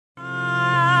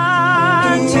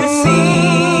to see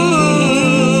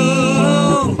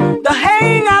the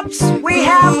hang-ups we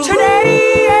have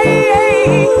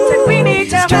today. That we need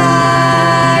to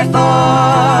strive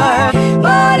for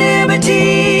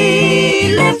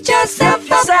liberty. Lift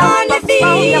yourself up on your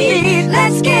feet.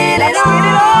 Let's get it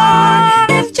on.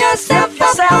 Lift yourself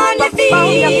up on your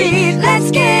feet.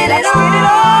 Let's get it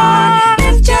on.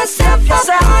 Lift yourself up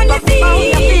on your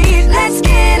feet. Let's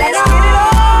get it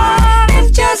on.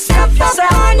 Lift yourself up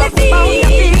on your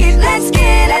feet. Let's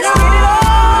get it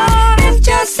on. Lift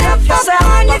yourself up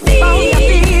on your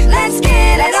feet. Let's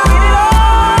get it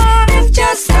on. Lift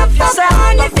yourself up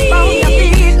on your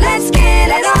feet. Let's get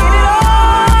it on.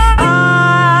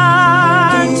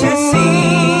 To see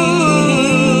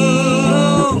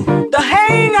the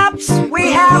hang-ups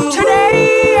we have today.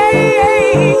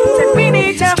 That we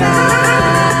need to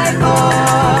strive for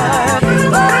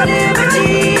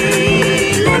liberty.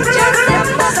 Lift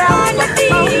yourself up on your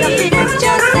feet. Lift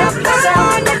yourself up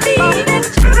on your feet.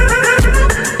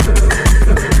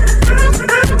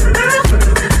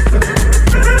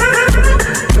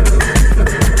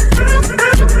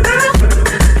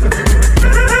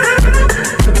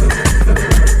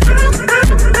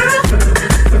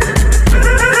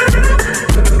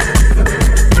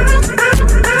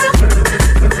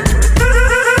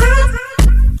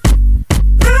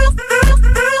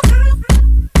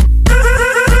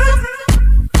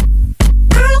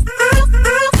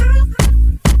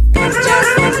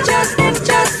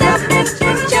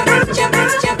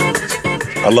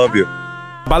 I love you.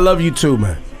 I love you too,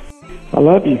 man. I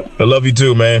love you. I love you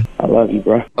too, man. I love you,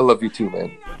 bro. I love you too,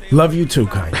 man. Love you too,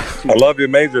 Kanye. I love you,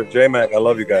 Major. J-Mac, I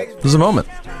love you guys. There's a moment.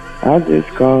 I just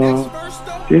called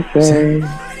to say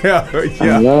Yeah.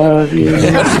 I love you.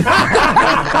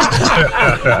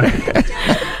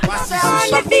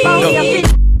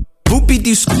 Whoopie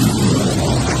do.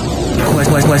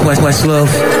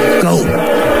 Questlove, go.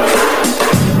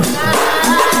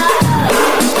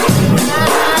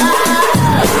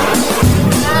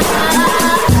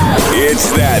 It's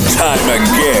that time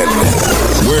again.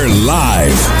 We're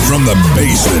live from the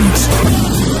basement.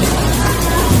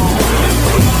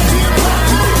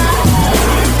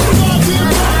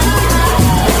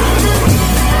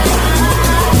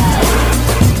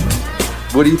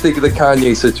 What do you think of the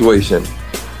Kanye situation?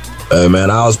 Man,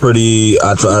 I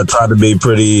tried to be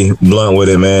pretty blunt with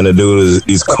it, man. The dude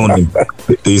he's cooning.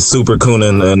 He's super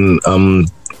cooning, and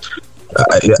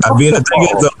being the thing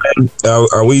is, though, man,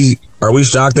 are we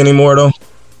shocked anymore though?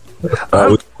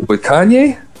 With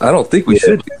Kanye? I don't think we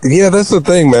should. Yeah, that's the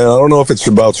thing, man. I don't know if it's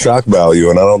about shock value,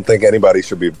 and I don't think anybody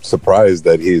should be surprised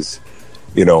that he's,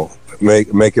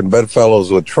 making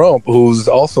bedfellows with Trump, who's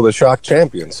also the shock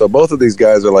champion. So both of these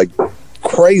guys are like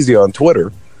crazy on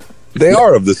Twitter. They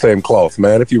are of the same cloth,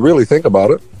 man, if you really think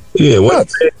about it. Yeah, what?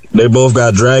 They both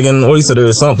got dragon. What he said, there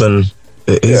was something.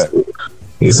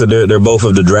 He said they're both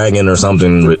of the dragon or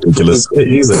something ridiculous.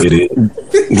 He's an idiot.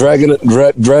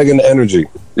 Dragon energy.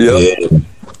 Yeah.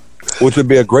 Which would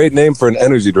be a great name for an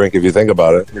energy drink if you think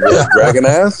about it. Dragon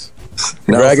ass?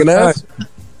 Dragon ass?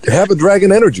 Have a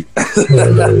dragon energy. Put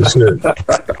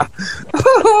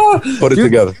it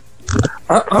together.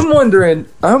 I'm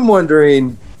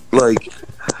wondering, like,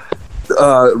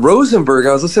 Rosenberg.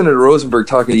 I was listening to Rosenberg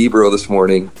talking to Ebro this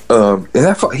morning, and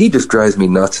he just drives me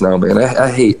nuts now, man.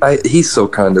 He's so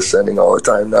condescending all the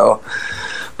time now.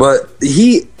 But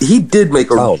he did make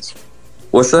clowns.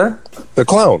 What's that? The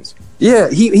clowns. Yeah,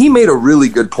 he made a really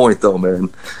good point though, man.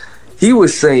 He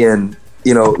was saying,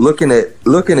 looking at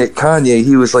Kanye,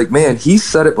 he was like, man, he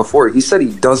said it before. He said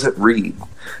he doesn't read,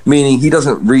 meaning he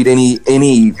doesn't read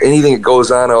anything that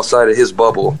goes on outside of his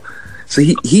bubble. So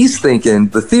he's thinking,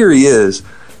 the theory is,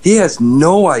 he has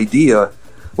no idea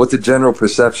what the general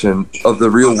perception of the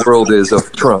real world is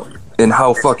of Trump and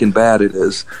how fucking bad it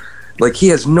is. Like, he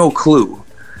has no clue.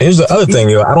 Here's the other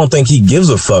thing, I don't think he gives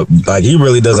a fuck. Like, he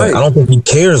really doesn't. Right. I don't think he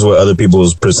cares what other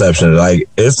people's perception is. Like,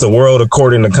 it's the world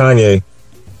according to Kanye,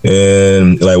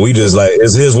 and like we just like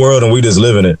it's his world and we just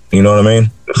live in it. You know what I mean?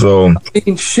 So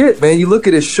shit, man. You look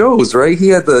at his shows, right? He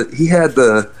had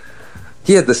the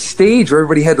stage where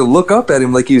everybody had to look up at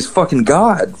him like he was fucking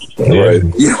God. Right.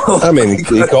 I mean,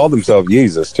 he called himself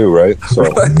Jesus too, right?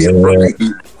 So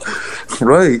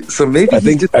Right. So maybe I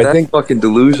think fucking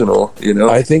delusional,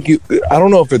 I don't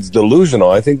know if it's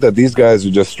delusional. I think that these guys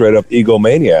are just straight up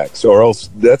egomaniacs, or else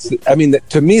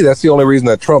to me, that's the only reason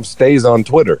that Trump stays on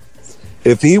Twitter.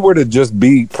 If he were to just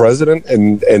be president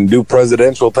and do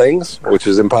presidential things, which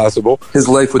is impossible, his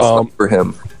life would stop for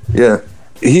him. Yeah.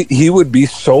 He would be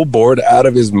so bored out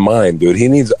of his mind, dude. He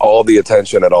needs all the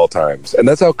attention at all times. And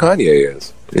that's how Kanye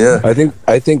is. Yeah.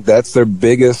 I think that's their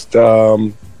biggest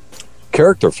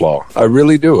character flaw. I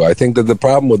really do. I think that the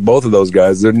problem with both of those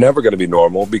guys, they're never going to be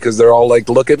normal because they're all like,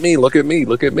 look at me, look at me,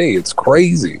 look at me. It's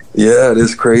crazy. Yeah, it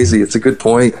is crazy. It's a good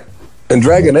point. And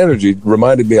Dragon Energy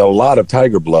reminded me a lot of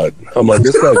Tiger Blood. I'm like,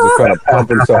 this guy's just trying to pump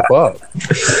himself up.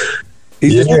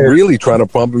 He's just really trying to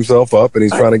pump himself up, and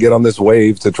he's trying to get on this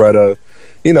wave to try to,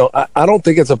 you know, I don't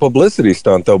think it's a publicity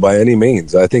stunt, though, by any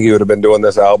means. I think he would have been doing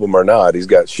this album or not. He's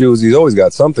got shoes. He's always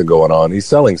got something going on. He's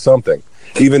selling something.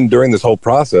 Even during this whole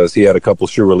process, he had a couple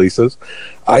shoe releases.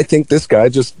 I think this guy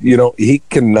just, you know, he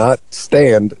cannot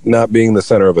stand not being the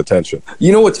center of attention.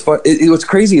 You know what's fun? What's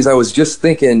crazy is I was just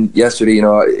thinking yesterday. You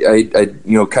know, I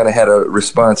you know, kind of had a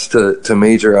response to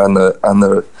Major on the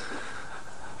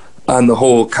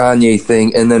whole Kanye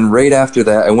thing, and then right after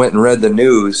that, I went and read the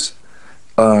news.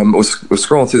 Was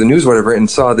scrolling through the news, or whatever, and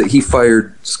saw that he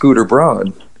fired Scooter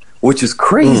Braun, which is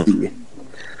crazy.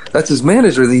 That's his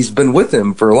manager. He's been with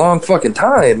him for a long fucking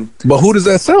time. But who does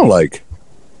that sound like?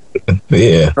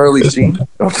 Yeah. Charlie Sheen.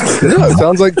 Yeah, it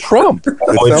sounds like Trump. It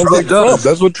sounds like Trump.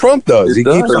 That's what Trump does. He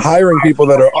keeps hiring people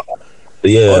that are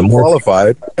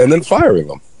unqualified and then firing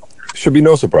them. Should be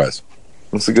no surprise.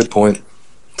 That's a good point.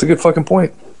 It's a good fucking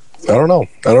point. I don't know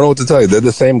what to tell you. They're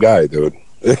the same guy, dude.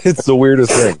 It's the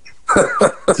weirdest thing.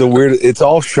 It's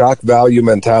all shock value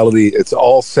mentality. It's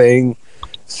all saying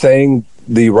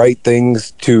the right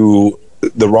things to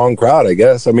the wrong crowd, I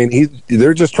guess. I mean,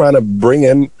 they're just trying to bring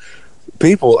in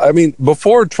people. I mean,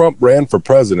 before Trump ran for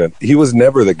president, he was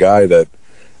never the guy that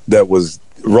was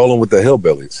rolling with the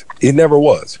hillbillies. He never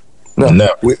was. No.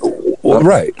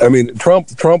 Right. I mean,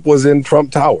 Trump was in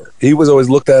Trump Tower. He was always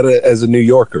looked at as a New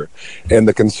Yorker, and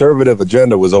the conservative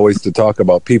agenda was always to talk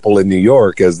about people in New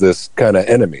York as this kind of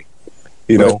enemy.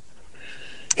 You know,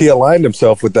 he aligned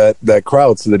himself with that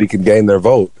crowd so that he could gain their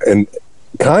vote. And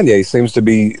Kanye seems to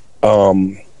be,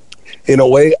 in a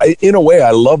way,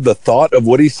 I love the thought of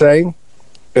what he's saying,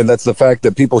 and that's the fact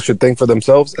that people should think for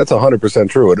themselves. That's 100%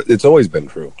 true. It's always been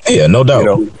true. Yeah, no doubt. You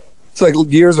know, it's like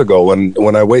years ago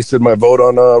when I wasted my vote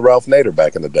on Ralph Nader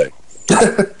back in the day.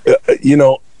 You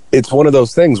know, it's one of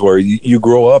those things where you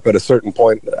grow up at a certain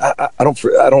point. I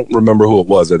don't remember who it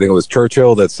was. I think it was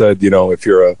Churchill that said, you know, if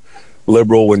you're a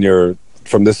liberal when you're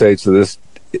from this age to this,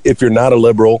 if you're not a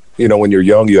liberal, you know, when you're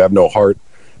young, you have no heart.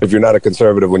 If you're not a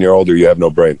conservative when you're older, you have no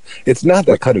brain. It's not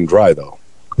that cut and dry, though.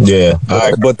 Yeah.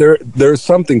 But there's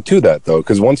something to that, though,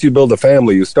 because once you build a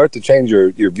family, you start to change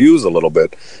your views a little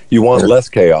bit. You want less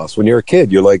chaos. When you're a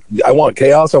kid, you're like, I want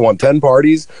chaos. I want 10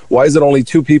 parties. Why is it only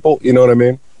 2 people? You know what I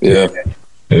mean? Yeah.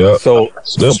 Yeah. So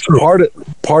true.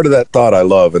 part of that thought I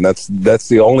love, and that's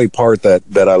the only part that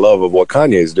I love of what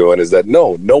Kanye's doing, is that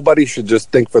nobody should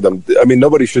just think for them. I mean,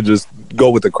 nobody should just go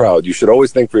with the crowd. You should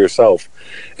always think for yourself.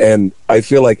 And I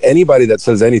feel like anybody that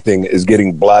says anything is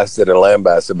getting blasted and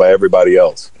lambasted by everybody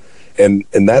else. And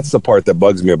that's the part that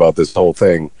bugs me about this whole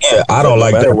thing. Yeah, I don't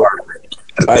like that.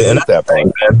 I hate that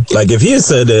part. Like, if he had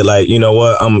said that, like, you know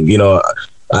what,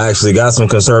 I actually got some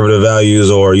conservative values,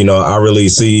 or, you know, I really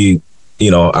see,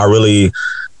 you know, I really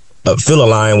feel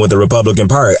aligned with the Republican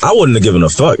Party, I wouldn't have given a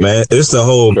fuck, man. It's the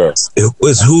whole,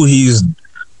 it's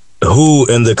who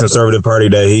in the Conservative Party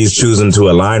that he's choosing to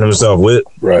align himself with.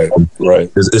 Right.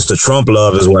 It's the Trump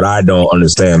love is what I don't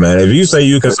understand, man. If you say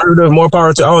you conservative, more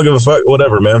power to, I don't give a fuck,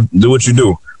 whatever, man. Do what you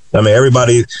do. I mean,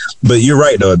 everybody, but you're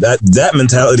right, though. That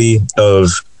mentality of,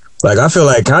 like, I feel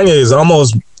like Kanye is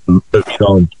almost, you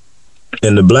know,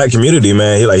 in the black community,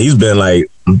 man, he's been like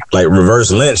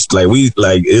reverse lynched. Like,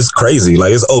 it's crazy.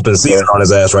 Like, it's open season on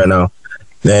his ass right now.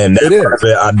 And that part of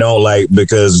it I don't like,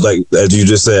 because, like, as you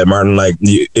just said, Martin, like,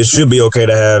 it should be okay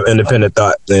to have independent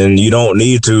thought, and you don't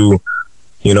need to,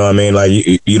 you know what I mean? Like,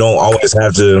 you don't always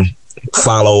have to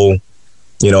follow,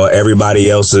 you know, everybody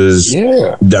else's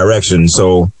direction.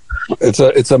 So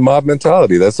it's a mob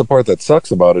mentality. That's the part that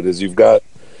sucks about it, is you've got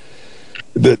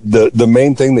the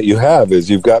main thing that you have is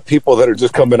you've got people that are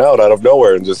just coming out of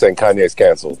nowhere and just saying Kanye's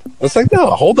canceled. It's like,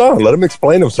 no, hold on, let him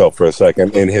explain himself for a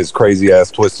second in his crazy ass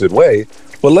twisted way.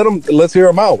 But let's hear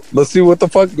him out. Let's see what the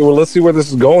fuck. Let's see where this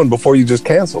is going before you just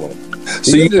cancel him.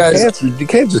 So you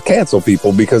can't just cancel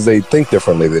people because they think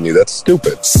differently than you. That's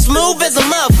stupid. Smooth as a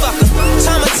motherfucker.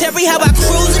 Tom and Terry, how I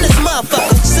cruise in this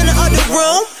motherfucker. Center of the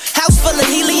room, house full of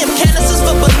helium canisters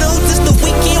for balloons. It's the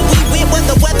weekend we went when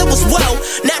the weather was woe.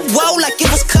 Not woe like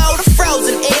it was cold or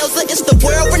frozen. Elsa, it's the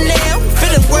world renowned.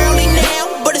 Feeling worldly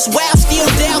now, but it's wild, still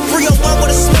down. 301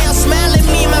 with a smile, smiling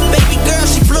me and my baby girl.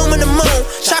 She blooming the moon.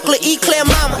 Chocolate eclair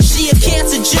mama, she a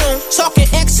Cancer June. Talking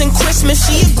X and Christmas,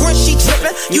 she a Grinch, she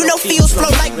tripping. You know fields flow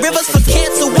like rivers for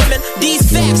cancer women. These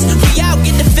facts, we all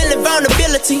get the feeling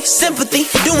vulnerability, sympathy.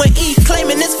 Doing E,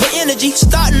 claiming it's for energy.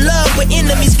 Starting love with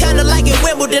enemies, kinda like in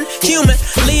Wimbledon. Human,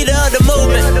 leader of the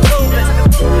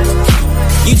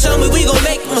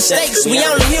mistakes, we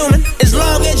only human. As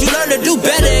long as you learn to do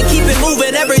better and keep it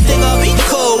moving, everything'll be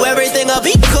cool, everything'll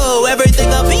be cool,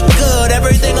 everything'll be good,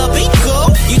 everything'll be cool.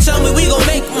 You tell me we gon'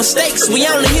 make mistakes, we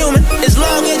only human. As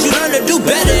long as you learn to do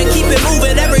better and keep it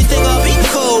moving, everything'll be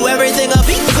cool, everything'll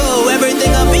be cool,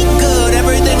 everything'll be good,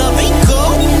 everything'll be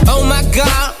cool. Oh my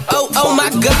God, oh my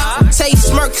God. Tay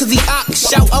smirk to the ox,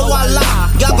 shout oh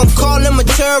Allah. Y'all gon' call him a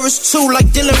terrorist too,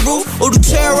 like Dylan Roof. Or the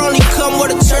terror only come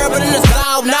with a turban and a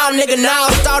cloud. Now nigga,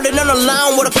 now started on a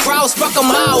line with a crowd, fuck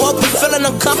 'em out. Hope you feeling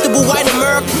uncomfortable, white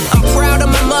America. I'm proud of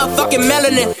my motherfucking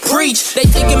melanin. Preach, they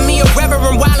thinking me a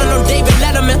reverend, wildin' on David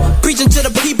Letterman. Preaching to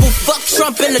the people, fuck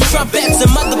Trump and the Trumpettes.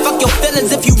 And motherfuck your feelings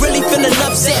if you really feeling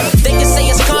upset. They can say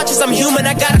it's conscious, I'm human,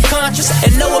 I got a conscience.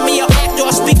 And knowing me, I'll act or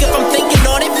I speak if I'm thinking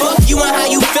on it. Fuck you and how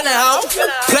you feeling, ho?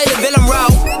 Play the villain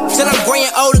role till I'm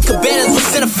graying old and cabanas with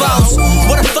centerfolds.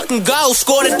 What a fucking goal,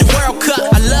 scored at the World Cup.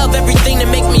 I love everything that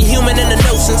make me human and a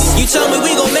nuisance. You told me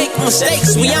we gon' make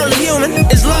mistakes, we only human.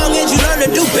 As long as you learn to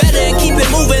do better and keep it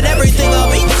moving,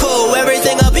 everything'll be cool,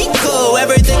 everything'll be cool,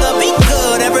 everything'll be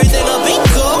good, everything'll be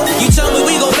cool. You told me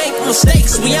we gon' make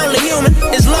mistakes, we only human.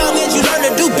 As long as you learn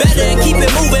to do better and keep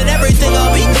it moving,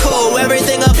 everything'll be cool,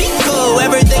 everything'll be cool,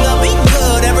 everything'll be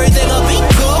good, everything'll be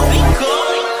cool.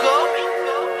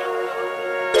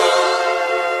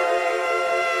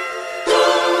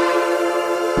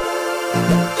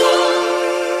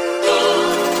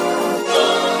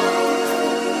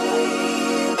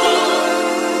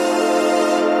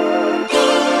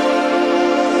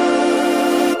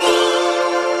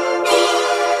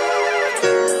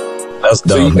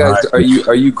 So you guys, are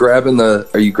you grabbing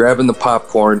the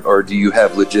popcorn, or do you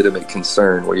have legitimate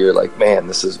concern where you're like, man,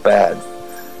 this is bad?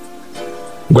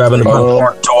 Grabbing the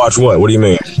popcorn to watch what? What do you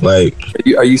mean? Like,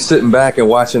 are you sitting back and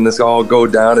watching this all go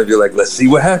down? If you're like, let's see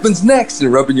what happens next,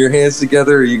 and rubbing your hands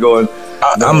together, or are you going?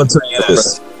 I'm gonna tell you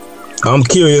this. I'm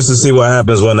curious to see what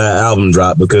happens when that album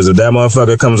drops, because if that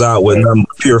motherfucker comes out with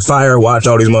pure fire, watch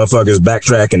all these motherfuckers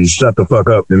backtrack and shut the fuck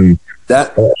up. And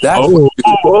that's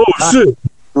shit.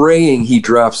 Praying he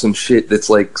drops some shit that's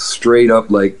like straight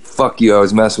up like, fuck you, I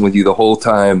was messing with you the whole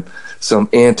time. Some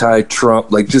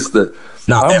anti-Trump, like just the.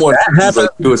 I'm wondering like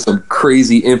doing some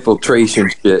crazy infiltration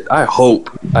shit. I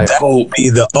hope be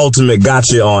the ultimate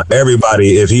gotcha on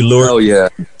everybody if he lured. Oh yeah,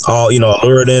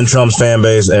 lured in Trump's fan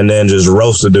base and then just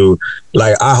roast the dude.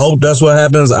 Like, I hope that's what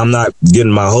happens. I'm not getting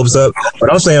my hopes up,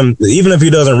 but I'm saying even if he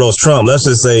doesn't roast Trump, let's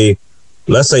say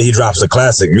he drops a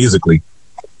classic musically.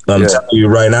 I'm telling you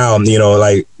right now,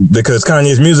 because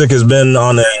Kanye's music has been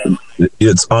on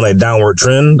a downward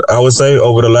trend, I would say,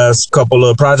 over the last couple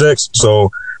of projects.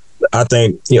 So I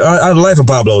think, Life of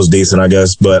Pablo is decent, I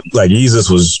guess, but like Jesus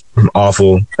was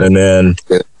awful. And then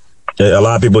a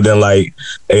lot of people didn't like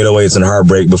 808s and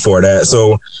Heartbreak before that.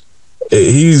 So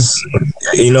he's,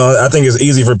 I think it's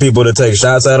easy for people to take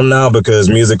shots at him now because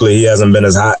musically he hasn't been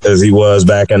as hot as he was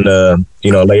back in the,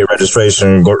 late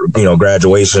registration,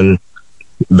 graduation.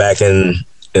 Back in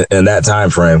that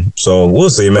time frame. So we'll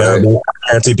see, man. Right. I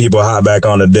guarantee people hop back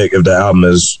on the dick if the album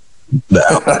is the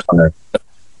album.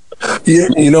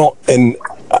 And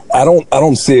I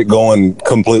don't see it going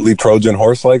completely Trojan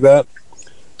horse like that.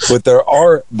 But there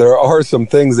are some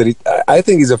things that I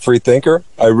think he's a free thinker.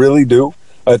 I really do.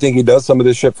 I think he does some of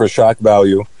this shit for shock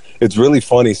value. It's really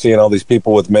funny seeing all these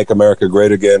people with Make America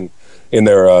Great Again in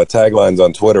their taglines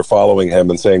on Twitter following him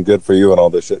and saying good for you and all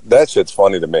this shit. That shit's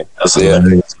funny to me.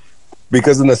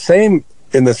 Because in the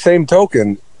same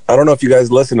token, I don't know if you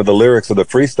guys listened to the lyrics of the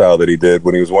freestyle that he did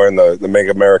when he was wearing the Make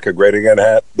America Great Again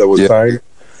hat that was signed.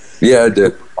 Yeah, I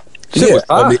did. Shit was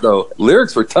hot, though.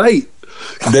 Lyrics were tight.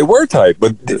 They were tight,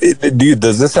 but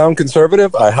does this sound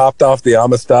conservative? I hopped off the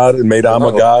Amistad and made I'm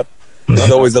a God.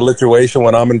 There's always a lituation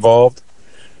when I'm involved.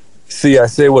 See, I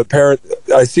say what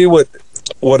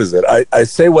is it? I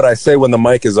say what I say when the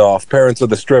mic is off. Parents of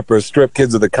the strippers, strip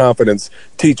kids of the confidence,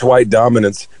 teach white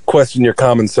dominance, question your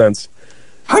common sense.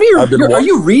 How do you? Are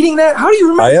you reading that? How do you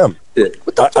remember? I am.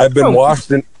 What the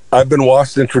I've been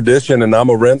washed in tradition, and I'm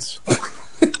a rinse.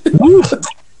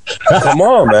 Come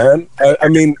on, man. I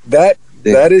mean that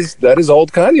is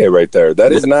old Kanye right there.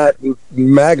 That is not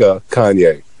MAGA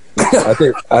Kanye. I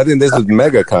think this is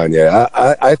mega Kanye.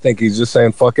 I think he's just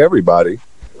saying fuck everybody.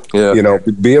 Yeah.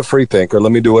 Be a free thinker.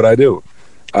 Let me do what I do.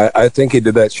 I think he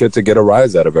did that shit to get a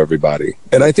rise out of everybody.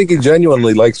 And I think he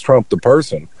genuinely likes Trump, the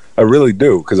person. I really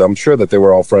do, because I'm sure that they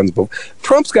were all friends. But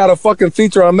Trump's got a fucking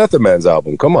feature on Method Man's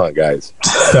album. Come on, guys.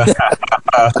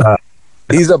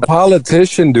 He's a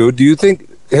politician, dude. Do you think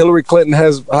Hillary Clinton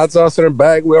has hot sauce in her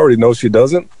bag? We already know she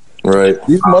doesn't. Right.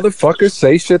 These motherfuckers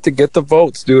say shit to get the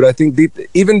votes, dude. I think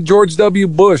even George W.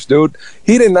 Bush, dude,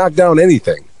 he didn't knock down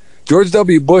anything. George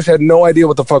W. Bush had no idea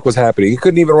what the fuck was happening. He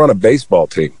couldn't even run a baseball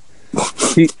team.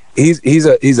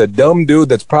 He's a dumb dude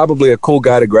that's probably a cool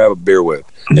guy to grab a beer with.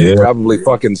 Yeah. He probably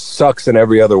fucking sucks in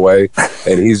every other way,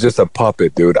 and he's just a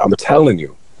puppet, dude. I'm telling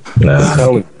you. I'm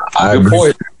telling you. Good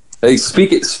point. Hey,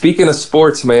 speaking of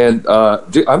sports, man,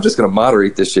 I'm just gonna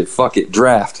moderate this shit. Fuck it.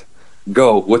 Draft.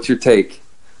 Go. What's your take?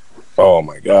 Oh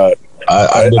my god.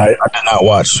 I did not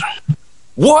watch.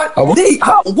 What? Nate,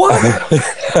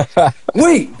 what?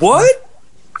 Wait, what?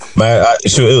 Man,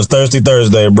 it was Thirsty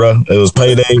Thursday, bro. It was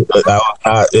payday.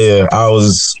 I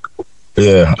was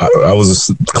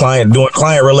doing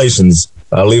client relations.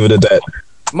 I'll leave it at that.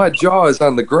 My jaw is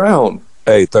on the ground.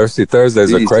 Hey, Thirsty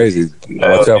Thursdays are crazy.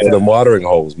 Watch out for them watering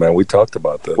holes, man. We talked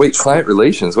about this. Wait, client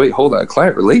relations. Wait, hold on.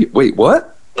 Wait,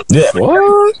 what? Yeah.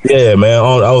 What? Yeah, man.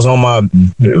 I was on my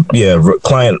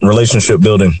client relationship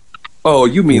building. Oh,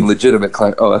 you mean legitimate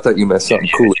client? Oh, I thought you meant something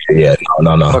cool. Yeah,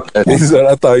 no. Okay. He said,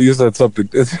 I thought you said something.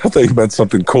 I thought you meant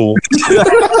something cool.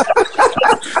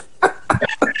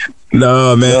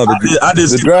 No, man. No,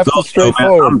 the draft was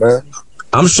straightforward, man.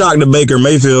 I'm shocked that Baker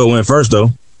Mayfield went first, though.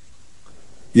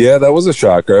 Yeah, that was a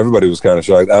shocker. Everybody was kind of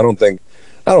shocked. I don't think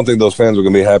those fans were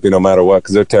going to be happy no matter what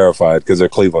because they're terrified because they're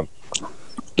Cleveland.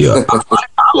 Yeah,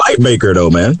 I like Baker though,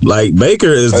 man. Like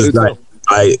Baker is just like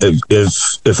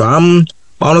if I'm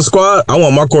on a squad, I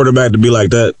want my quarterback to be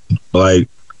like that. Like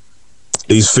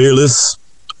he's fearless.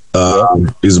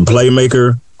 He's a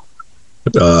playmaker.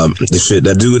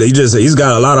 That dude, he's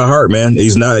got a lot of heart, man.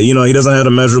 He's not, he doesn't have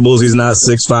the measurables. He's not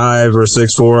 6'5" or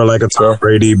 6'4" like a Tom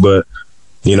Brady, but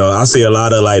I see a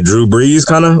lot of like Drew Brees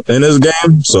kind of in this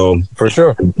game. So for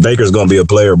sure, Baker's gonna be a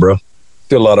player, bro.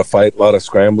 A lot of fight, a lot of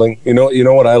scrambling. You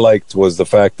know what I liked was the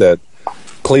fact that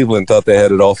Cleveland thought they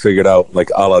had it all figured out, like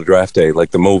a la Draft Day,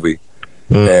 like the movie.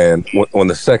 And when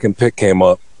the second pick came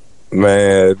up,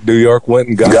 man, New York went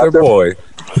and got their boy.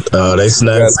 They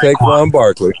snagged Saquon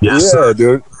Barkley. Yes, sir.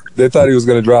 Dude. They thought he was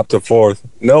going to drop to 4th.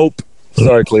 Nope.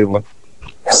 Sorry, Cleveland.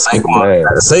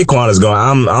 Saquon is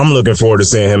going. I'm looking forward to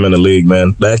seeing him in the league,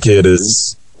 man. That kid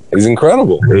is. He's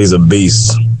incredible. He's a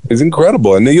beast. He's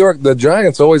incredible. In New York, the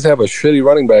Giants always have a shitty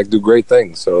running back do great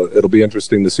things, so it'll be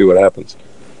interesting to see what happens.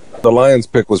 The Lions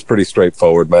pick was pretty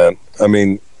straightforward, man. I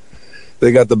mean,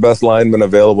 they got the best lineman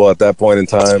available at that point in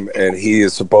time, and he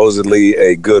is supposedly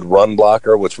a good run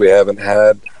blocker, which we haven't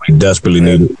had. We desperately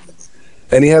need it.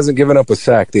 And he hasn't given up a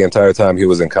sack the entire time he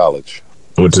was in college.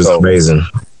 Which is amazing.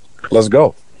 Let's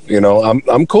go.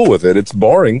 I'm cool with it. It's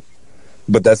boring,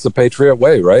 but that's the Patriot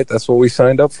way, right? That's what we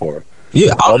signed up for.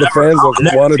 Yeah, all the fans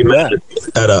wanted that.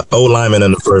 At an O lineman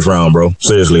in the first round, bro.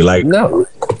 Seriously, like no,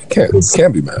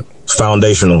 can't be mad.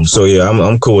 Foundational. So yeah,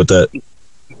 I'm cool with that.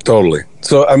 Totally.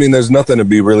 So I mean, there's nothing to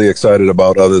be really excited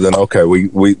about other than okay,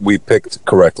 we picked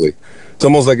correctly. It's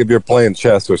almost like if you're playing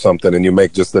chess or something and you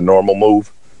make just the normal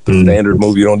move, the standard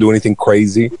move. You don't do anything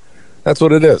crazy. That's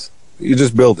what it is. You're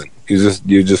just building. You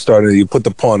just started. You put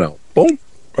the pawn out. Boom,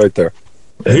 right there.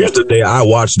 Here's the day I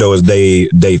watched though is day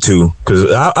 2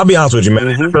 because I'll be honest with you, man.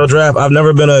 NFL draft, I've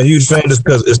never been a huge fan just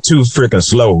because it's too freaking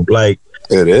slow. Like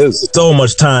it is so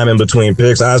much time in between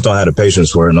picks. I just don't have the patience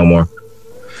for it no more.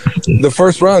 The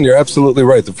first round, you're absolutely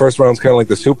right. The first round's kind of like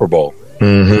the Super Bowl.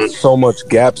 There's so much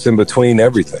gaps in between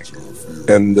everything,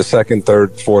 and the second,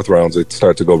 third, fourth rounds it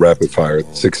start to go rapid fire.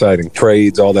 It's exciting.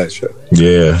 Trades, all that shit.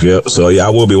 Yeah, yep. So yeah, I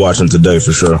will be watching today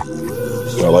for sure.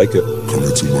 I like it.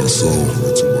 Coming to my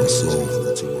soul.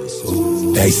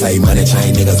 They say money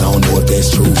chain niggas, I don't know if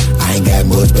that's true. I ain't got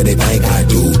much, but they think I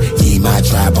do. You my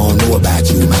tribe, I don't know about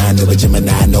you. Mine never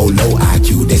Gemini, no low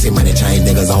IQ. They say money chain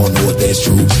niggas, I don't know if that's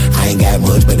true. I ain't got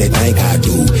much, but they think I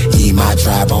do. You my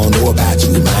tribe, I don't know about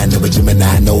you. Mine never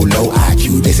Gemini, no low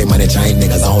IQ. They say money chain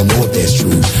niggas, I don't know if that's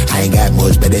true. I ain't got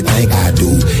much, but they think I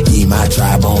do. You my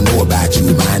tribe, I don't know about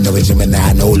you. Mine never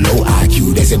Gemini, no low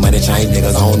IQ. They say money chain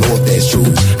niggas, I don't know if that's true.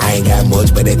 I ain't got much,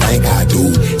 but they think I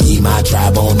do. You my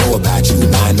tribe, I don't know about you.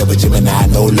 Mine never Gemini,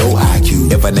 no low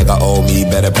IQ. If a nigga owe me,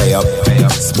 better pay up.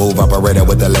 Smooth operator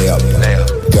with the layup.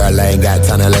 Girl, I ain't got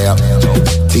time to lay up.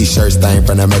 T-shirt stain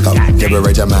from the makeup.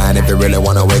 Liberate your mind if you really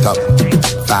wanna wake up.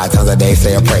 5 times a day,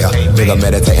 say a prayer. Nigga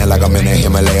meditating like I'm in the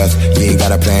Himalayas. You ain't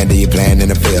got a plan, do you plan in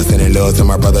the field? Sending love to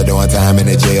my brother doing time in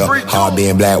the jail. Hard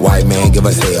being black, white man, give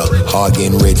us hell. Hard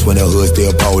getting rich when the hood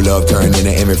still pull up. Turn into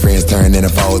enemy friends, turn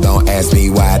into foes. Don't ask me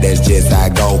why, that's just how I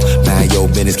go. Mind your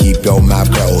business, keep your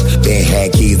mouth closed. Been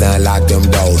had keys, unlock them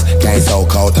doors. Game so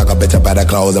cold, talk a bitch up out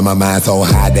of clothes. And my mind so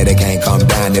high that it can't come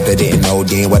down. If they didn't know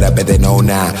then, what I bet they know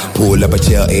now. Pull up a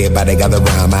chill, everybody gather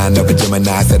around. Mind up a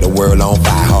Gemini, set the world on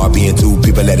fire. Hard being 2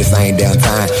 people at the same damn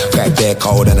time. Crack that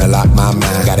code and unlock my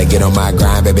mind. Gotta get on my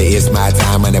grind, baby, it's my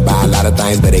time. Money buy a lot of things.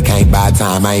 chains, but it can't buy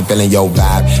time. I ain't feeling your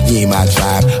vibe, you ain't my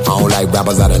tribe. I don't like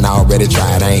rappers, I done already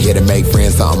tried. I ain't here to make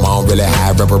friends, something I don't really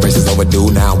hide. Reparations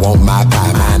overdue, now I want my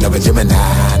pie. Mind of a Gemini,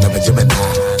 mind of a Gemini,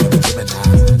 mind of a Gemini.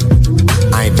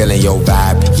 I ain't feeling your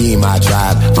vibe, you ain't my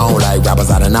tribe. I don't like rappers,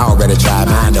 I done already tried.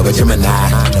 Mind of a Gemini,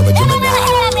 mind of a Gemini.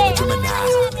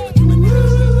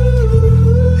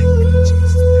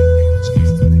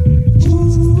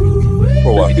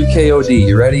 We do KOD.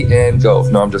 You ready? And go.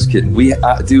 No, I'm just kidding. We,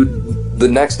 dude, the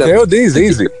next KOD's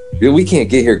easy. We can't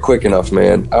get here quick enough,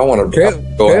 man. I want to go.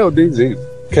 KOD's easy.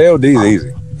 KOD's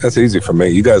easy. That's easy for me.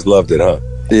 You guys loved it, huh?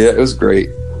 Yeah, it was great.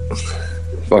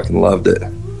 Fucking loved it.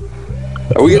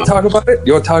 Are we gonna talk about it?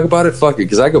 You want to talk about it? Fuck it,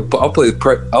 because I'll play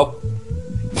the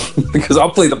because I'll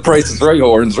play the Price is Right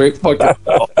horns right fucking.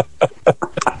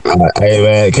 Hey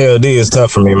man, KOD is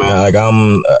tough for me, man. Like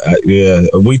yeah,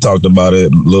 we talked about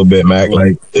it a little bit, Mac.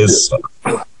 Like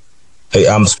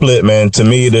I'm split, man. To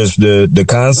me, there's the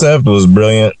concept was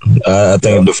brilliant. I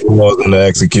think the flaws in the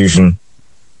execution.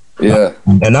 Yeah,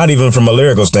 and not even from a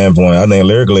lyrical standpoint. I think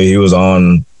lyrically he was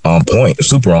on point,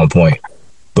 super on point.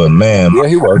 But man, yeah,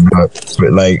 he was.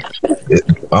 Like,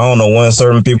 I don't know when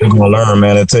certain people gonna learn,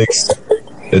 man. It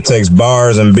takes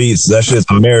bars and beats. That shit's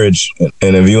a marriage.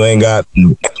 And if you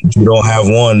don't have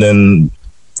one, then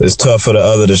it's tough for the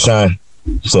other to shine.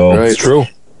 So It's true.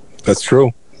 That's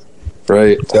true.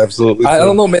 Right. It's absolutely true. I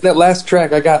don't know, man. That last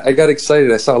track, I got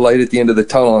excited. I saw light at the end of the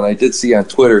tunnel, and I did see on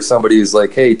Twitter somebody was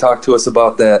like, "Hey, talk to us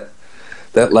about that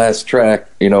last track.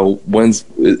 You know, when's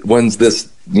this?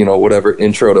 You know, whatever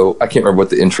intro to, I can't remember what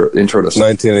the intro to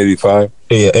 1985.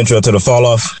 Yeah, intro to the Fall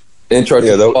Off. Intro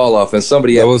to the Fall Off, and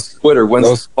somebody asked Twitter, when's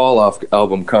the Fall Off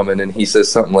album coming? And he says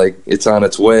something like it's on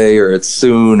its way or it's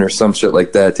soon or some shit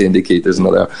like that to indicate there's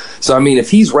another album. So I mean, if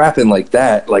he's rapping like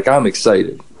that, like I'm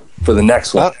excited for the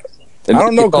next one. I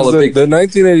don't know, because the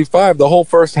 1985, the whole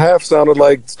first half sounded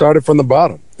like started from the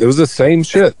bottom. It was the same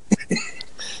shit.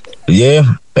 Yeah,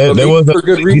 there was for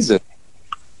good reason.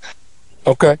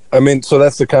 Okay, I mean, so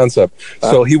that's the concept.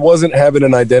 So he wasn't having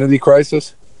an identity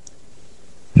crisis?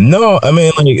 No, I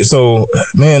mean, like, so,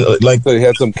 man, like... So he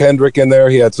had some Kendrick in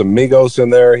there, he had some Migos in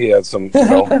there, he had some, you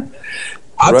know...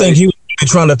 I think he was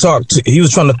trying to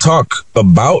talk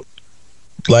about,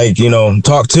 like, you know,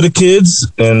 talk to the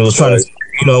kids, and was trying to,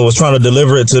 you know, was trying to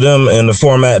deliver it to them in the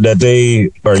format that they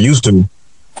are used to.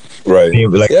 Right.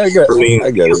 Like, yeah, I get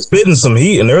it. He was spitting some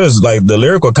heat, and there was, like, the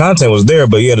lyrical content was there,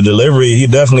 but yeah, the delivery, he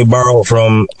definitely borrowed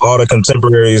from all the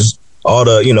contemporaries, all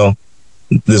the, you know,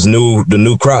 the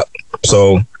new crop.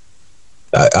 So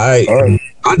I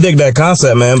dig that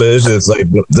concept, man, but it's just like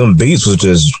them beats was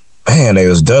just, man, they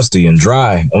was dusty and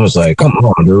dry. I was like, come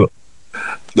on, dude.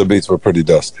 The beats were pretty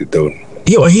dusty, dude.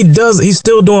 Yo, he's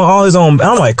still doing all his own.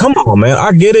 I'm like, come on, man.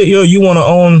 I get it. Yo, you want to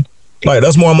own, like,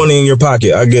 that's more money in your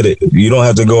pocket. I get it. You don't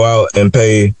have to go out and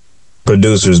pay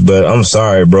producers, but I'm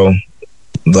sorry, bro.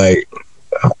 Like,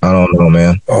 I don't know,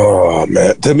 man. Oh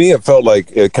man, to me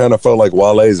it kind of felt like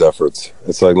Wale's efforts.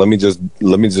 It's like let me just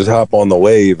hop on the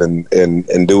wave and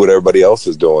do what everybody else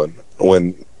is doing.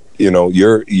 When you know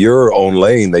your own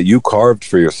lane that you carved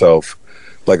for yourself,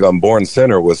 like on Born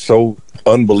Sinner, was so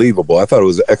unbelievable. I thought it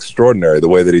was extraordinary the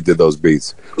way that he did those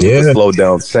beats. Yeah, the slowed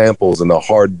down samples and the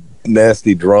hard,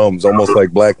 nasty drums, almost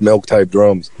like Black Milk type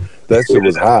drums. That shit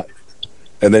was hot.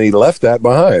 And then he left that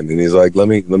behind, and he's like, "Let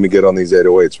me get on these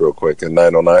 808s real quick and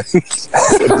 909s."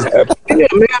 Yeah,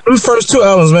 man, those first two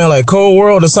albums, man, like Cold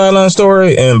World, The Sideline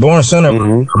Story, and Born Center.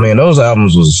 I mean, those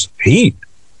albums was heat,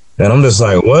 and I'm just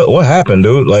like, what happened,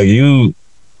 dude? Like I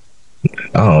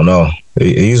don't know.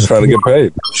 He's trying to get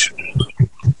paid.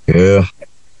 Yeah,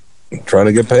 trying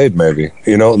to get paid. Maybe,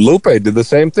 you know, Lupe did the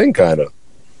same thing, kind of.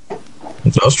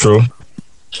 That's true.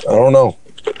 I don't know.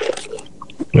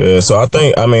 Yeah, so I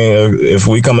think, I mean, if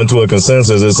we come into a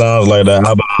consensus, it sounds like that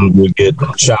album would get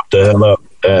chopped the hell up.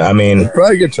 I mean,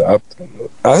 probably get chopped.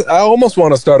 I almost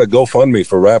want to start a GoFundMe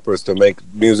for rappers to make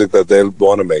music that they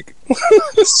want to make.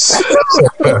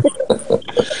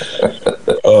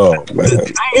 Oh man,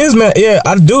 the thing is, man, yeah,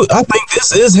 I think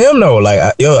this is him though. Like,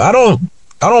 I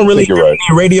don't really hear any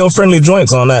radio friendly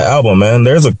joints on that album, man.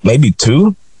 There's maybe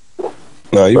two.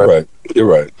 No, you're right. You're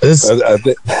right. I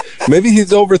think maybe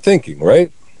he's overthinking, right?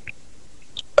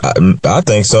 I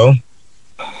think so.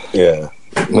 Yeah.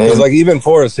 Because like even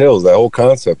Forest Hills, that whole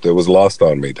concept, it was lost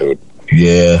on me, dude.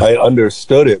 Yeah. I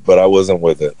understood it, but I wasn't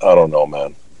with it. I don't know,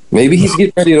 man. Maybe he's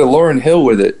getting ready to Lauryn Hill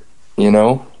with it, you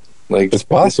know? Like, it's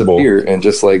possible. And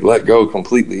just like let go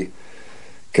completely.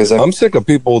 Because I'm sick of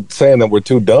people saying that we're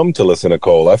too dumb to listen to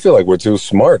Cole. I feel like we're too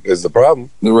smart is the problem.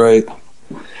 Right.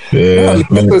 Yeah.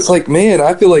 It's like, man,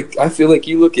 I feel like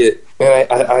you look at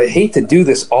and I hate to do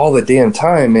this all the damn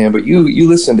time, man, but you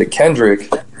listen to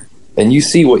Kendrick and you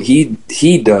see what he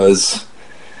does,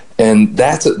 and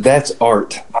that's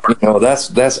art. You know,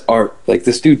 that's art. Like,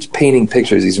 this dude's painting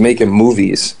pictures, he's making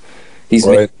movies, he's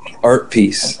making an art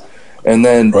piece. And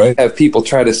then have people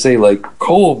try to say, like,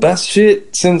 Cole, best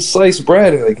shit since sliced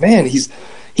bread. And like, man, he's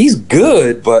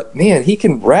good, but man, he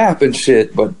can rap and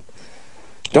shit, but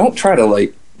don't try to,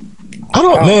 like, I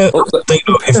don't, man.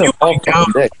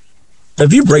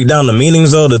 If you break down the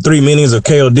meanings, though, the 3 meanings of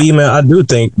KOD, man, I do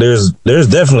think there's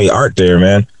definitely art there,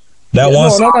 man. No,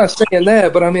 I'm not saying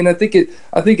that, but I mean, I think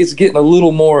it's getting a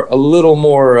little more, it's a little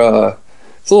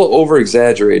over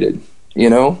exaggerated, you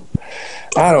know?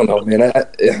 I don't know, man.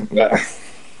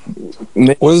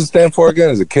 What does it stand for again?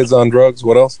 Is it Kids on Drugs?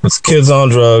 What else? It's Kids on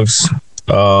Drugs.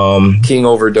 King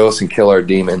Overdose and Kill Our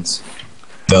Demons.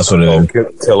 That's what it is.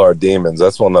 Kill Our Demons.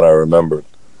 That's one that I remembered.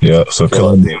 Yeah, so Kill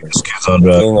Our Demons, Kids on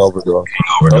Drugs. King Overdose.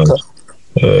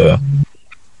 Okay. Yeah.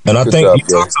 And I think he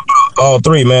talks about all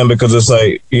 3, man, because it's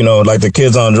like, you know, like the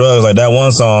Kids on Drugs, like that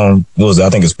one song I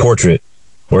think it's Portrait,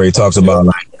 where he talks about,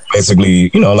 like, basically,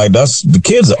 you know, like, that's the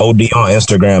kids OD on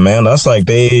Instagram, man. That's like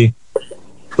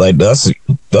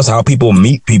that's how people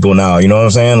meet people now. You know what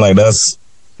I'm saying? Like, that's,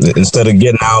 instead of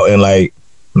getting out and like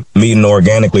meeting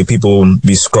organically, people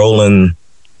be scrolling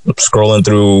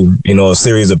through, you know, a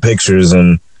series of pictures,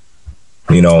 and,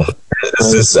 you know,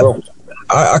 it's just,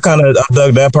 I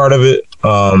dug that part of it.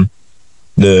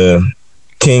 The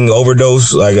King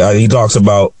Overdose, like, he talks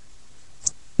about,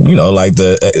 you know, like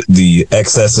the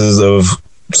excesses of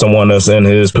someone that's in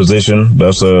his position,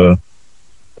 that's a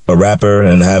rapper,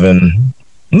 and having,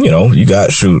 you know, you got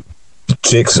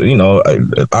chicks, you know,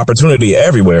 opportunity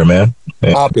everywhere, man.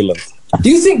 Opulence. Do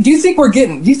you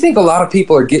think a lot of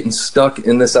people are getting stuck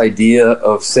in this idea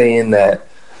of saying that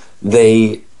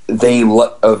they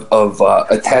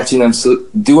attaching them,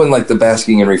 doing like the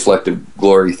basking in reflective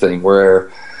glory thing,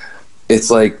 where it's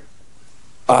like,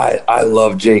 I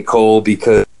love J. Cole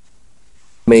because he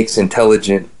makes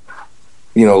intelligent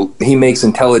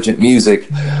music,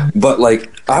 but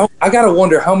like, I gotta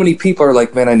wonder how many people are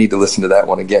like, man, I need to listen to that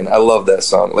one again. I love that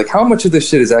song. Like, how much of this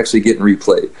shit is actually getting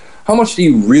replayed? How much do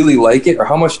you really like it, or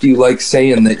how much do you like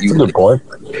saying that you? Good point.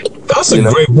 That's a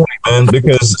great point, man.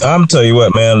 Because I'm tell you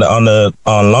what, man.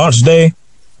 On launch day,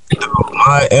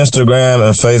 my Instagram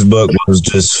and Facebook was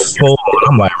just full.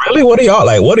 I'm like, really? What are y'all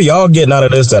like? What are y'all getting out of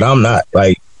this that I'm not?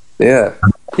 Like, yeah.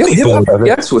 Hip Hop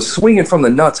Yes was swinging from the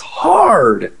nuts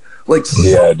hard. Like,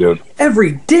 dude.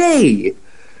 Every day. It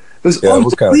was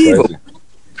unbelievable. Kind of crazy.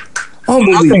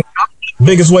 Unbelievable. I think the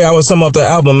biggest way I would sum up the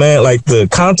album, man, like, the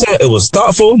content, it was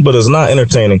thoughtful, but it's not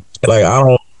entertaining. Like,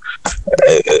 I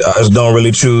just don't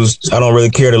really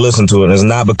care to listen to it. It's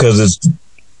not because it's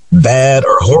bad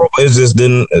or horrible. It just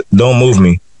don't move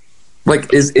me. Like,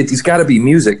 it's got to be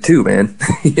music too, man.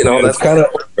 You know, it's kind of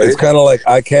like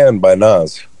I Can by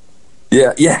Nas.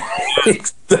 Yeah,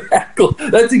 exactly.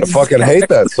 That's exactly. I fucking hate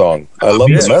that song. I love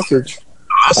the message.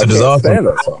 I can't awesome. stand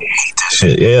that song.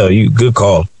 Shit, yeah, good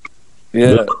call.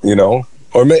 Yeah, you know,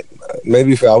 or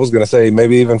maybe if I was gonna say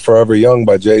maybe even Forever Young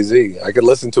by Jay-Z. I could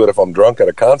listen to it if I'm drunk at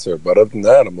a concert, but other than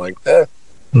that, I'm like, you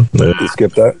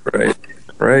skip that.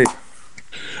 Right.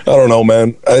 I don't know,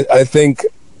 man. I think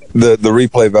the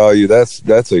replay value,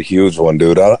 that's a huge one,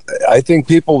 dude. I think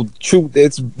people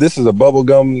this is a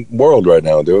bubblegum world right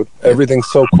now, dude.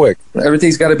 Everything's so quick.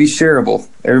 Everything's got to be shareable.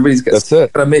 That's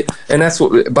it. And that's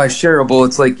what, by shareable,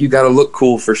 it's like you got to look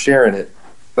cool for sharing it.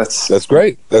 That's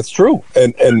great. That's true.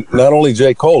 And not only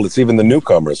J. Cole, it's even the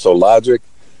newcomers. So Logic,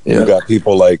 you got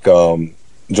people like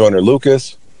Joyner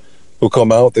Lucas who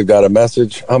come out, they've got a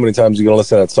message. How many times are you going to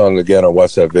listen to that song again or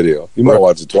watch that video? You might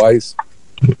watch it twice.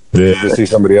 Yeah. To see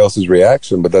somebody else's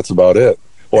reaction, but that's about it.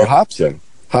 Or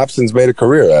Hopson's made a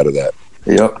career out of that.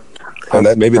 Yep. And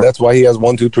that's why he has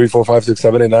 1, 2, 3, 4, 5, 6,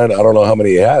 7, 8, 9. I don't know how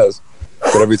many he has,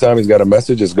 but every time he's got a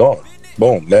message, it's gone.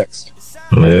 Boom, next.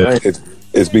 Yeah.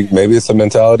 Maybe it's the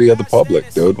mentality of the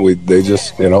public, dude. They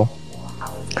just, you know,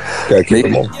 gotta keep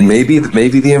them on. Maybe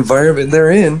the environment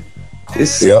they're in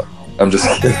is. Yeah. I'm just.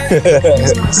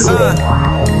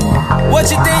 What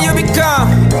you think you become?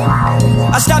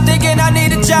 I stopped thinking I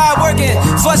need a job working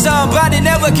for somebody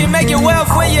never can make you wealth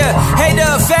when you hate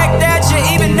the fact that you're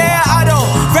even there. I don't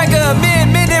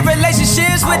recommend many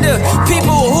relationships with the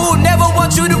people who never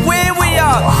want you to win. We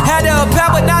all had the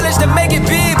power knowledge to make it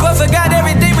big, but forgot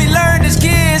everything we learned as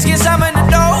kids. Get something to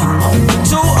know.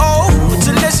 Too old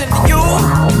to listen to you.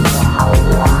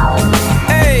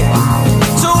 Hey,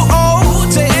 too old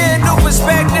to hear new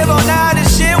perspective on how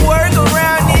this shit work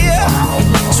around here.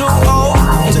 Too old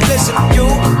to listen to you.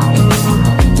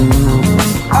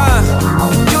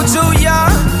 You too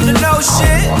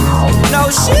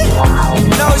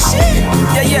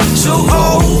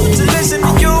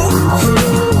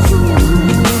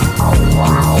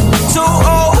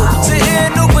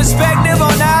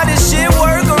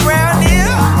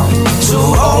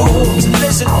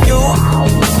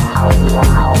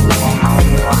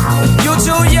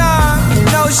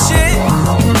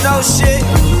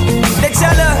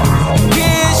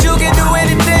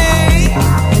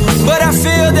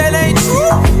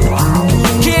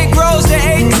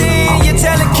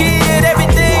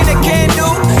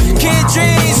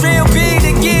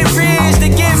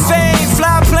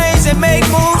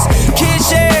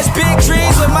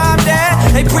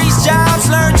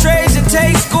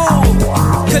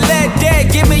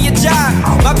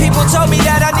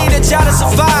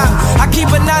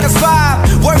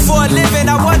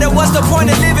the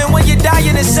point of living when you're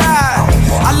dying inside?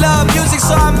 I love music,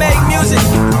 so I make music.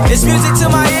 It's music to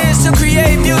my ears to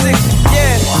create music.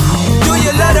 Yeah. Do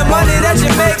you love the money that you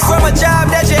make from a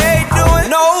job that you hate doing?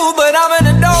 No, but I'm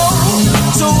an adult.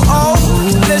 Too old.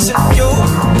 Listen, you.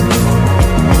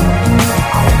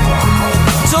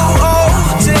 Too old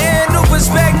to hear new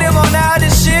perspective on how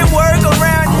this shit work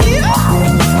around here.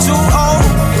 Too old.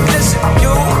 Listen,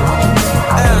 you.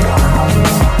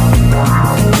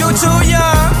 You too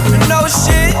young. No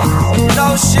shit.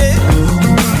 No shit.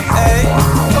 Hey.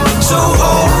 Too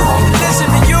old. Listen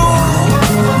to you.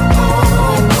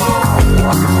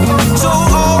 Too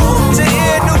old to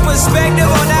hear new perspective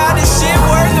on how this shit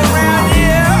work around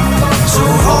here.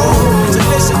 Too old to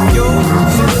listen to you.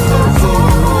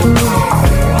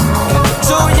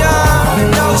 Too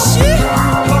young, no shit.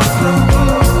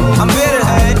 I'm bitter,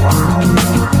 hey.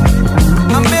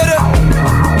 I'm bitter.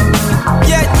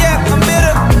 Yeah, I'm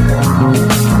bitter.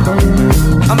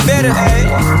 I'm bitter, hey.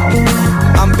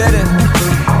 I'm bitter.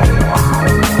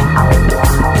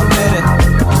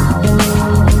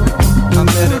 I'm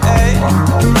bitter, hey.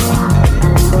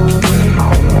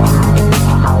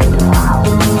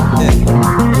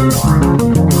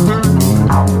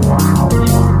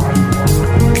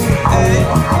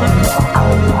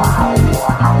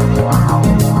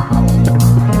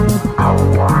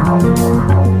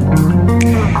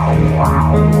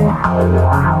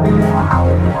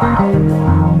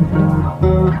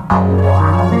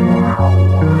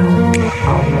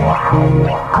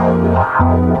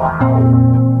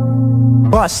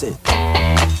 Bust it.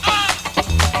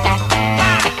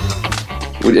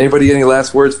 Would anybody get any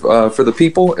last words for the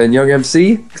people and Young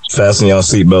MC? Fasten y'all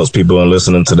seatbelts, people, and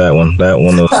listening to that one. That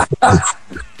one was.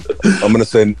 I'm gonna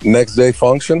say next day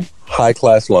function, high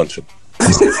class luncheon.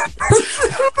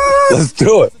 Let's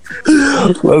do it.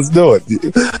 Let's do it.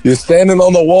 You're standing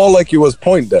on the wall like you was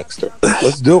Poindexter.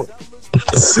 Let's do it.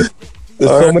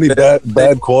 There's so many bad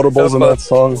quotables in that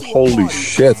song. Holy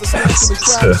shit. A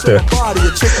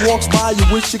chick walks by, you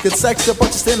wish you could sex her,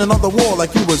 but you're standing on the wall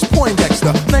like you was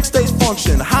Poindexter. Next day's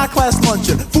function, high class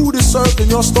luncheon. Food is served and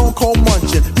you're stone cold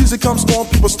munching. Music comes on,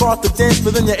 people start to dance,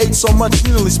 but then you ate so much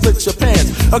you nearly split your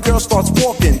pants. A girl starts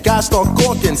walking, guys start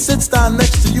gawking, sits down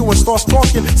next to you and starts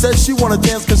talking. Says she wanna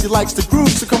dance cause she likes the groove,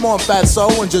 so come on fatso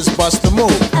and just bust the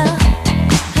move.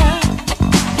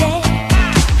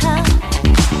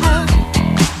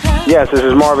 Yes, this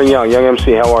is Marvin Young, Young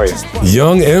MC. How are you?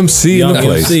 Young MC in the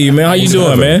place. MC, man. How you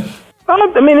doing, man?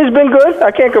 I mean, it's been good.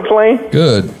 I can't complain.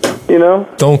 Good. You know?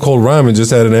 Stone Cold Rhymin'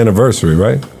 just had an anniversary,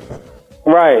 right?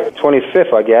 Right,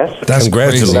 25th, I guess. That's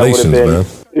congratulations, man.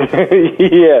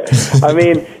 Yeah. I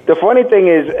mean, the funny thing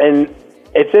is, and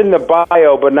it's in the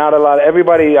bio, but not a lot.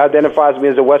 Everybody identifies me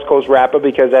as a West Coast rapper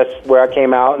because that's where I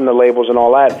came out and the labels and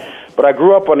all that. But I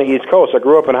grew up on the East Coast. I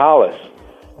grew up in Hollis.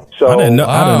 So I did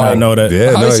not know that.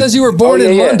 Yeah, it says you were born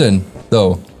in London,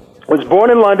 though. Was born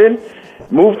in London.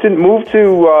 Moved to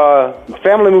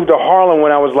family moved to Harlem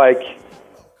when I was like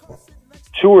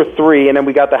 2 or 3, and then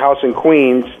we got the house in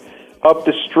Queens, up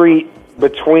the street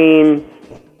between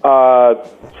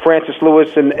Francis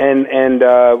Lewis and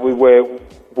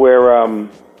where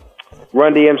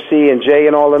Run DMC and Jay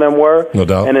and all of them were. No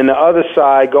doubt. And then the other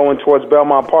side going towards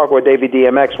Belmont Park where David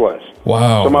DMX was.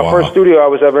 Wow. So my first studio I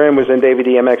was ever in was in David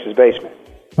DMX's basement.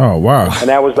 Oh, wow. And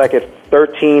that was like at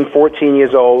 13, 14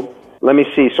 years old. Let me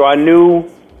see. So I knew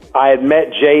I had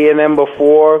met Jay and them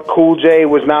before. Cool J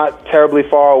was not terribly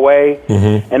far away.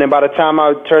 Mm-hmm. And then by the time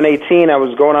I turned 18, I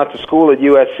was going out to school at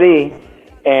USC.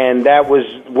 And that was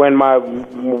when my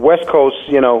West Coast,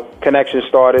 connection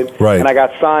started. Right. And I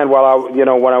got signed when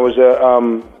I was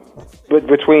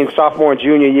between sophomore and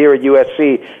junior year at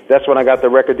USC. That's when I got the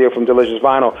record deal from Delicious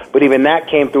Vinyl. But even that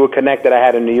came through a connect that I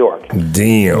had in New York.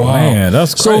 Damn. Wow. Man,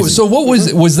 that's crazy. So what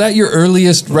was that your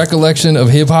earliest recollection of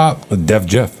hip hop? Def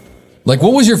Jeff. Like,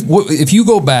 what was if you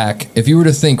go back, if you were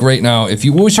to think right now, what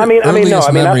was your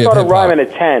earliest memory of hip hop? I started rhyming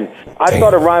at 10. I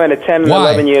started rhyming at 10 and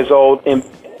 11 years old in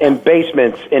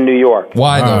basements in New York.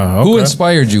 Why though? Okay. Who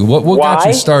inspired you? What got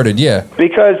you started? Yeah.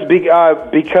 Because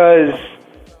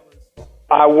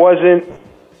I wasn't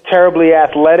terribly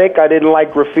athletic. I didn't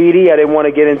like graffiti. I didn't want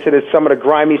to get into some of the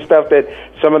grimy stuff that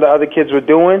some of the other kids were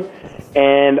doing.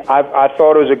 And I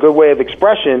thought it was a good way of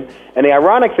expression. And the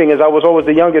ironic thing is I was always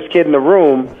the youngest kid in the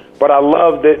room, but I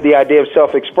loved the idea of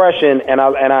self-expression, and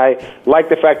I liked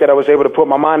the fact that I was able to put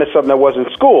my mind to something that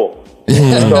wasn't school.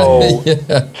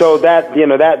 So that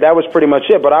was pretty much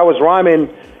it. But I was rhyming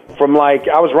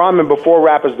before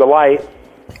Rapper's Delight,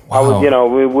 I was,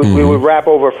 we would rap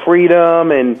over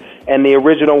Freedom and the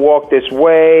original Walk This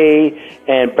Way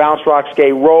and Bounce Rock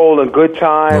Skate Roll and Good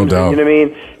Times. No doubt. You know what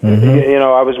I mean?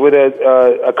 I was with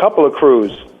a couple of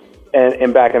crews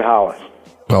and back in Hollis.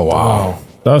 Oh wow,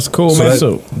 that's cool, man.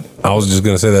 So I was just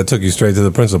gonna say that took you straight to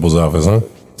the principal's office, huh?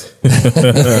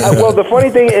 Well, the funny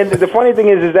thing is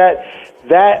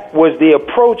that was the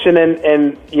approach,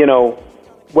 and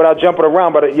without jumping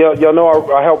around, but y'all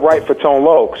know I helped write for Tone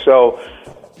Loc. So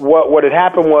what had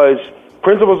happened was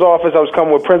principal's office. I was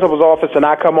coming with principal's office, and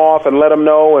I come off and let them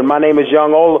know. And my name is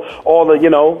Young. All the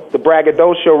the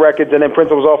braggadocio records, and then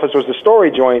principal's office was the story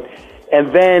joint.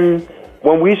 And then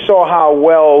when we saw how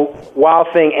well Wild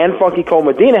Thing and Funky Cole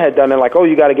Medina had done, and like, oh,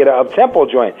 you got to get an up-tempo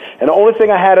joint. And the only thing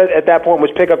I had at that point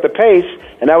was Pick Up the Pace,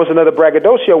 and that was another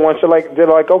braggadocio one. So they're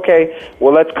like, okay,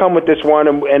 well, let's come with this one.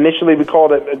 And initially we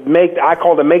called it Make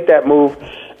That Move.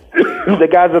 The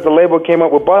guys at the label came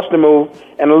up with Bust a Move,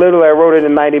 and literally I wrote it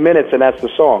in 90 minutes, and that's the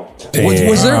song.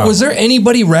 Was there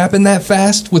anybody rapping that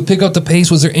fast with Pick Up the Pace?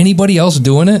 Was there anybody else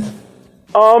doing it?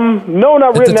 No,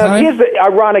 not really. Now, here's the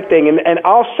ironic thing, and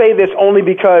I'll say this only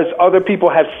because other people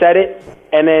have said it,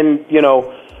 and then,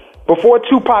 before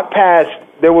Tupac passed,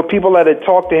 there were people that had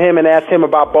talked to him and asked him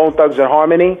about Bone Thugs and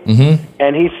Harmony,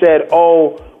 and he said,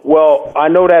 oh, well, I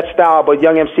know that style, but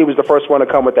Young MC was the first one to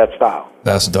come with that style.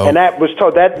 That's dope. And that was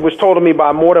told to me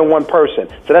by more than one person.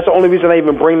 So that's the only reason I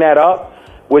even bring that up,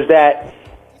 was that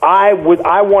I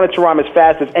wanted to rhyme as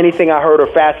fast as anything I heard or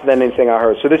faster than anything I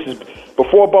heard. So this is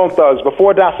before Bone Thugs,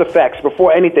 before Das Effects,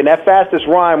 before anything. That fastest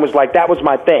rhyme was like, that was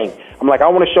my thing. I'm like, I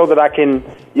want to show that I can,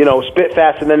 spit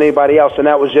faster than anybody else. And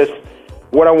that was just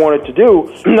what I wanted to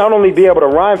do. Not only be able to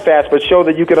rhyme fast, but show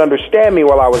that you could understand me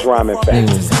while I was rhyming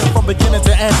fast. From beginning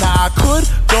to end, now I could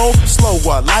go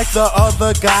slower like the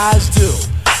other guys do,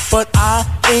 but I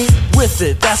ain't with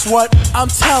it. That's what I'm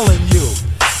telling you.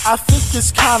 I think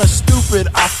it's kinda stupid,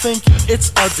 I think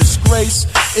it's a disgrace.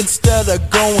 Instead of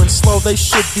going slow, they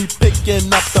should be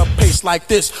picking up the pace like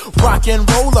this. Rock and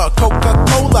roller,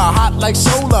 Coca-Cola, hot like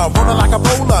solar, running like a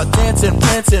bowler, dancing,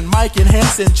 prancing, Mike and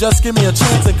Hanson. Just give me a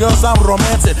chance, and girls, I'm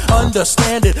romancing.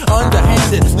 Understand it,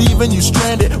 underhanded, leaving you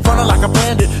stranded, running like a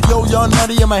bandit. Yo, you're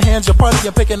nutty in my hands, you're putty,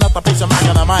 you're picking up the pace, I'm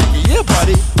rocking the mic. Yeah,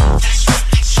 buddy.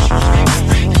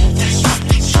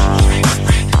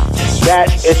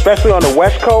 That, especially on the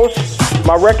West Coast,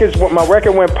 my record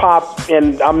went pop,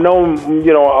 and I'm known,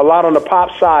 a lot on the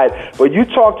pop side. But you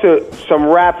talk to some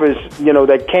rappers,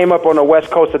 that came up on the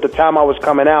West Coast at the time I was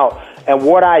coming out, and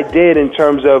what I did in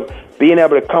terms of being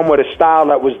able to come with a style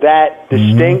that was that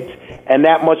distinct and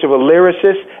that much of a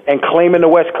lyricist and claiming the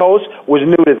West Coast was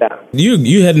new to them.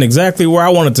 You heading exactly where I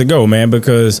wanted to go, man,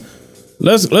 because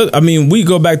we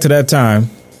go back to that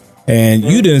time, and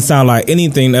you didn't sound like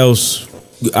anything else.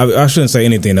 I shouldn't say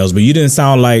anything else, but you didn't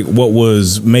sound like what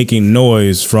was making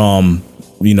noise from,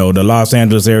 the Los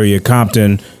Angeles area,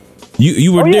 Compton.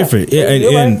 You were different.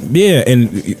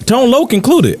 And Tone Loc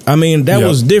included. I mean, that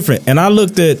was different. And I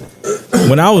looked at,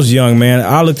 when I was young, man,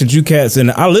 I looked at you cats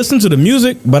and I listened to the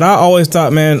music, but I always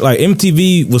thought, man, like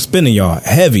MTV was spinning y'all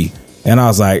heavy. And I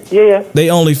was like,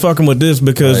 they only fucking with this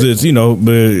because it's,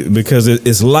 because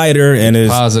it's lighter and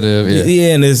it's positive.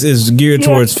 And it's geared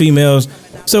towards females.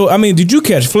 So, I mean, did you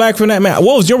catch flack from that, man?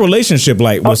 What was your relationship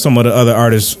like with some of the other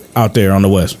artists out there on the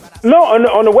West? No,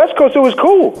 on the West Coast, it was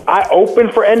cool. I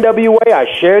opened for NWA.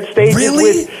 I shared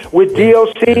stages with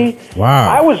DOC.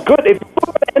 Wow. I was good. If you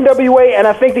look at NWA, and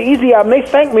I think the Easy album, they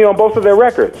thanked me on both of their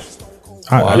records.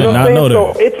 I did not know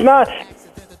that. So it's not...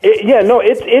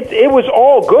 It was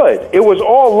all good. It was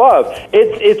all love.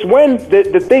 It's when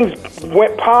the things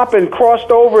went pop and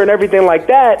crossed over and everything like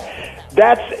that.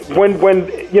 That's when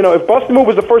if Bust a Move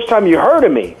was the first time you heard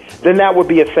of me, then that would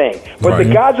be a thing. But the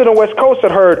guys on the West Coast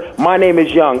that heard My Name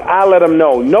Is Young, I Let Them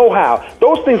Know How,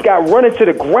 those things got running to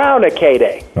the ground at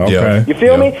K-Day. Okay. You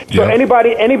feel me? So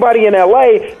anybody in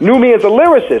LA knew me as a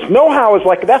lyricist. Know How is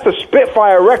like, that's a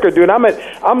Spitfire record, dude. I'm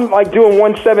like doing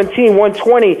 117,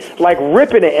 120, like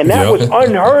ripping it, and that was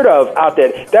unheard of out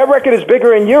there. That record is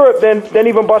bigger in Europe than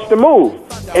even Bust a Move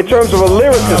in terms of a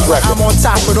lyricist record. I'm on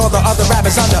top with all the other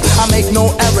rappers under. I make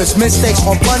no errors, mistakes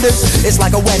or blunders. It's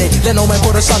like a wedding, let no man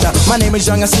put us under. My name is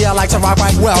Young and see I like to rock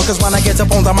well, cause when I get up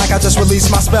on the mic I just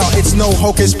release my spell. It's no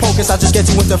hocus pocus, I just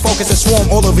get you with the focus and swarm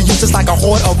all over you just like a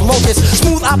horde of locusts.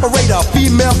 Smooth operator,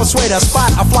 female persuader,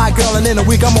 spot a fly girl and in a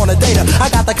week I'm on a data. I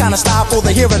got the kind of style for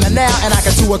the here and the now, and I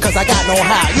can do it cause I got no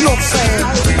how. You know what I'm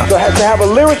saying? So to have a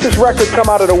lyricist record come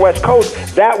out of the West Coast,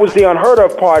 that was the unheard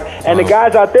of part, and the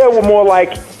guys out there were more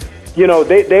like, you know,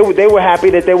 they were happy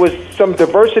that there was some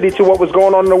diversity to what was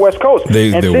going on the West Coast.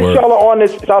 They since were. y'all are on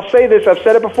this, I'll say this. I've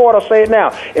said it before, and I'll say it now.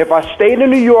 If I stayed in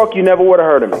New York, you never would have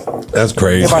heard of me. That's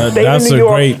crazy. If I stayed That's in New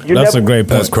York, that's a great point.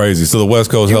 That's crazy. So the West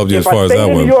Coast helped you as far as that If I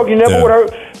stayed in went. New York, you never would have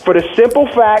heard, for the simple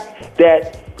fact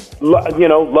that, you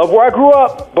know, love where I grew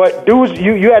up, but dudes,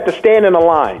 you had to stand in a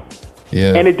line.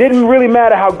 Yeah. And it didn't really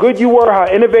matter how good you were, how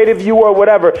innovative you were,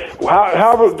 whatever.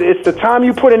 However, it's the time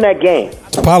you put in that game.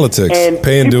 Politics, And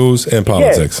paying dues, and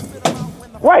politics.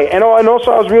 Right, and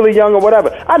also I was really young or whatever.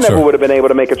 I never Sure. would have been able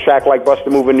to make a track like Bust a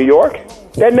Move in New York.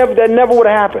 That never would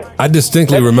have happened. I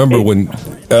distinctly remember when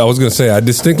I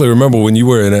distinctly remember when you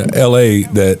were in L.A.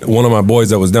 that one of my boys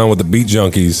that was down with the Beat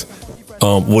Junkies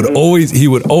would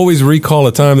always recall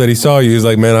a time that he saw you. He's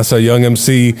like, man, I saw Young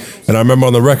MC, and I remember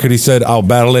on the record he said, I'll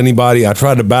battle anybody. I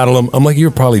tried to battle him. I'm like, you're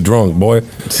probably drunk, boy.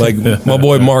 Like my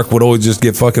boy Mark would always just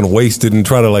get fucking wasted and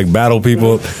try to like battle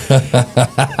people.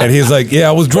 And he's like, yeah,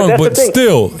 I was drunk, but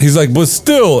still. He's like, but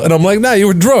still. And I'm like, nah, you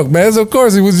were drunk, man. So of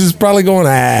course he was just probably going,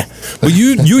 But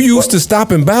you used to stop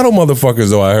and battle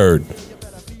motherfuckers, though, I heard.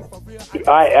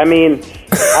 I mean,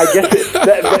 I guess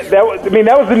that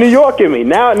was the New York in me.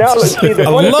 Now let's see. The I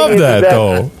funny love thing is that,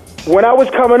 though. When I was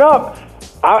coming up,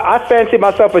 I fancied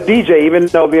myself a DJ, even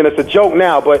though it's a joke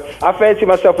now. But I fancied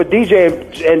myself a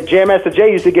DJ, and Jam Master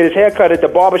Jay used to get his hair cut at the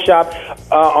barbershop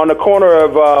on the corner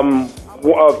of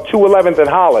 211th and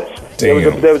Hollis.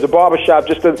 There was a barbershop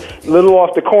just a little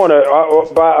off the corner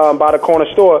by the corner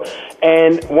store,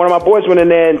 and one of my boys went in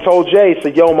there and told Jay,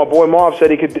 said, "Yo, my boy Marv said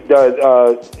he could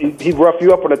he'd rough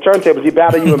you up on the turntables, he'd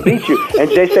battle you and beat you," and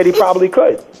Jay said he probably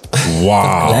could.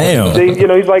 Wow, damn! So, you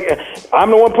know, he's like,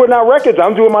 "I'm the one putting out records.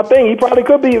 I'm doing my thing. He probably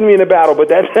could beat me in a battle, but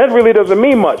that really doesn't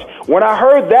mean much." When I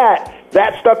heard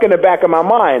that stuck in the back of my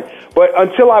mind. But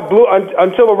until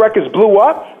the records blew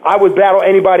up, I would battle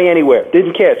anybody anywhere.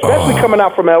 Didn't care, especially coming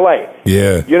out from LA.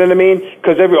 Yeah, you know what I mean?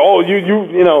 Because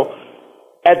you know,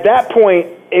 at that point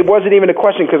it wasn't even a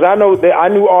question, because I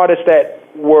knew artists that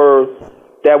were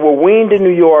weaned in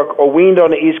New York or weaned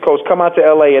on the East Coast, come out to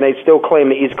LA and they still claim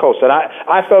the East Coast. And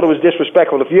I felt it was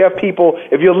disrespectful. If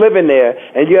you're living there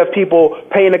and you have people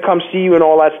paying to come see you and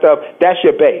all that stuff, that's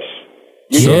your base.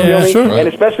 You feel me? Sure. And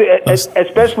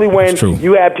especially when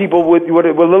you had people with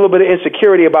a little bit of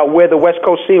insecurity about where the West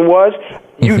Coast scene was,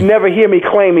 you never hear me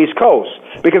claim East Coast.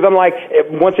 Because I'm like,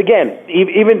 once again,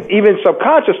 even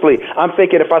subconsciously, I'm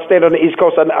thinking if I stayed on the East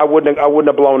Coast, I wouldn't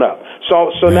have blown up.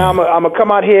 So now I'm gonna come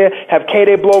out here, have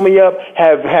K-Day blow me up,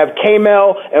 have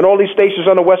K-Mel and all these stations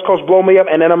on the West Coast blow me up,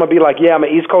 and then I'm gonna be like, yeah, I'm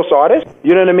an East Coast artist.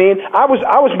 You know what I mean? I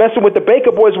was messing with the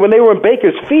Baker Boys when they were in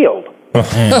Bakersfield. You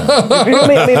feel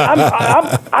me? I mean,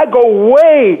 I go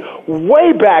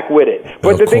way back with it.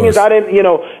 But the thing is, I didn't, you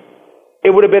know, it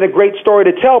would have been a great story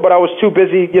to tell, but I was too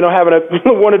busy, you know, having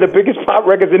one of the biggest pop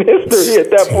records in history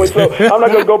at that point. So I'm not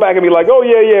going to go back and be like, oh,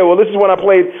 yeah, well, this is when I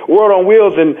played World on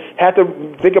Wheels and had to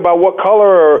think about what color,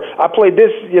 or I played this,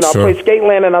 you know, I played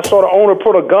Skateland and I saw the owner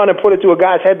put a gun and put it to a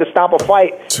guy's head to stop a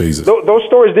fight. Jesus. Those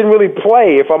stories didn't really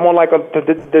play if I'm on like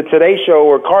the Today Show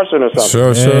or Carson or something.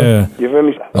 Sure. Yeah. You feel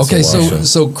me? Okay,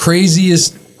 so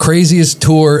craziest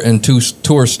tour and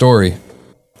tour story.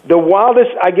 The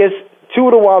wildest, I guess, two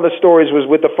of the wildest stories was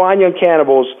with the Fine Young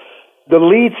Cannibals. The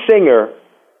lead singer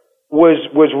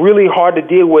was really hard to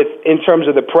deal with in terms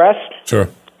of the press. Sure.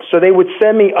 So they would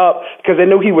send me up, because they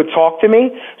knew he would talk to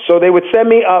me. So they would send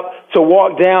me up to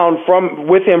walk down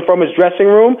with him from his dressing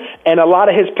room, and a lot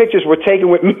of his pictures were taken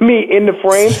with me in the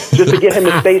frame just to get him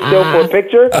to stay still for a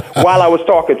picture while I was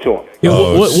talking to him.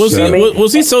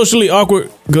 Was he socially awkward?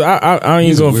 Cause I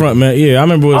ain't going front, man. Yeah, I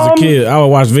remember as a kid, I would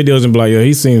watch videos and be like, yo,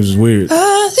 he seems weird.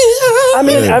 I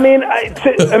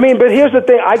mean, but here's the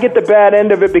thing: I get the bad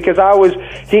end of it because I always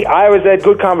had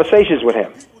good conversations with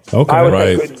him. Okay, I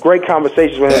always had great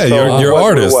conversations with him. Yeah, you're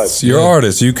artists. You're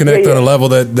artists. You connect on a level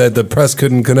that the press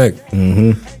couldn't connect.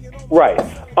 Mm-hmm. Right.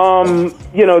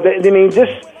 You know, I mean,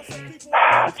 just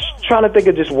trying to think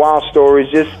of just wild stories.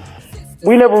 Just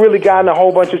we never really got in a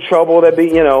whole bunch of trouble. There'd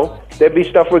be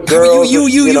stuff with girls.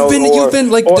 You've been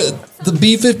like the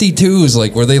B-52s,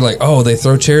 like were they like, oh, they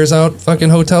throw chairs out fucking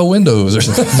hotel windows or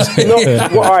something? No,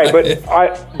 well,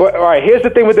 all right. Here's the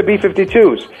thing with the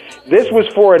B-52s. This was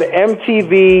for an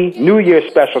MTV New Year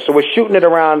special, so we're shooting it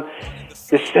around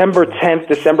December 10th,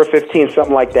 December 15th,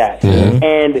 something like that. Mm-hmm.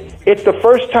 And it's the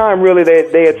first time really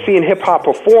they had seen hip hop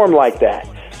perform like that.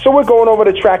 So we're going over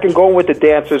the track and going with the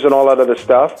dancers and all that other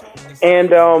stuff.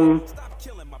 And I'm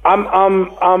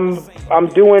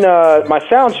doing my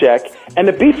sound check, and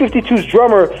the B-52's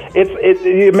drummer.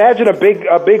 You imagine a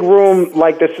big room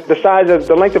like the size of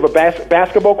the length of a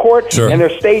basketball court, and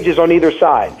there's stages on either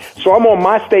side. So I'm on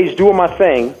my stage doing my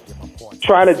thing,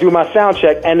 trying to do my sound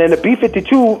check, and then the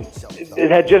B-52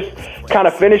 had just kind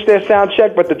of finished their sound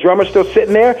check, but the drummer's still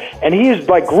sitting there, and he's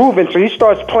like grooving, so he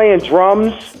starts playing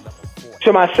drums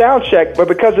to my sound check, but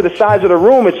because of the size of the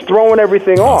room, it's throwing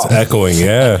everything off. It's echoing,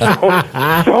 yeah.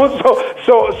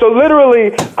 So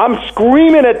literally, I'm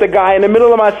screaming at the guy in the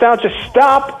middle of my sound check,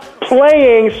 stop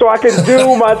playing so I can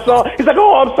do my song. He's like,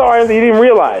 oh, I'm sorry. He didn't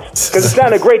realize, because it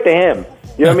sounded great to him.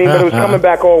 You know what I mean? But it was coming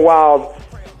back all wild,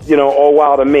 all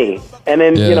wild to me. And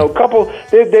then, a couple...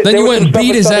 Then you went and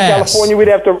beat his ass. California, we'd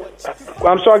have to...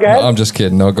 I'm sorry, go ahead. No, I'm just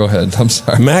kidding. No, go ahead. I'm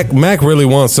sorry. Mac really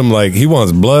wants he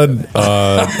wants blood,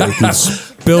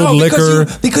 spilled liquor,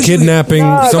 kidnapping,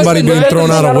 somebody being thrown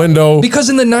out a window. Because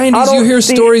in the 90s, you hear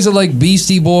stories of like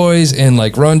Beastie Boys and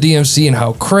like Run DMC and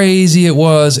how crazy it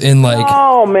was and like...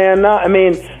 Oh, man.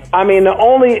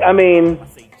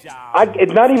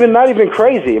 It's not even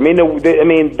crazy. I mean,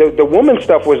 the woman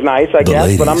stuff was nice, I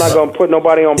guess, but I'm not going to put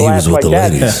nobody on blast like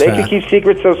that. They can keep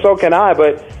secrets, so can I.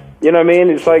 But you know what I mean?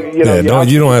 It's like you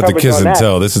don't have to kiss and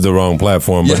tell. This is the wrong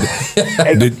platform. But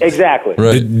exactly.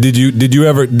 Right. Did you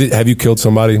ever have you killed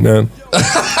somebody, man?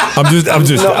 I'm just fucking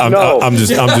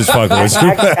with you.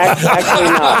 Actually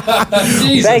not.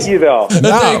 Thank you though.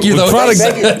 Thank you though.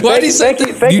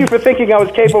 Thank you for thinking I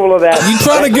was capable of that. You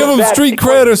trying to give him street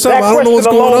cred or something? I don't know what's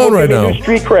going on right now.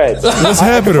 Street cred. What's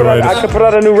happening right now? I could put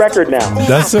out a new record now.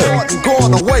 That's it.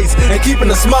 Going to waste and keeping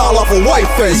a smile off a white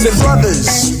face. And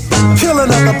brothers, killing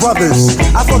other brothers.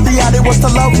 I thought the idea was to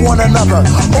love one another.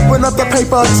 Open up the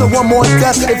paper to one more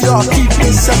death. If y'all keep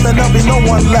this up, then there'll be no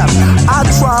one left. I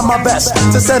try my best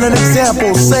to set an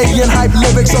example, saying hype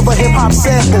lyrics over hip-hop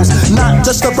samples. Not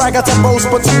just to brag, I to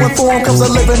boast, but to inform, cause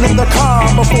I'm living in the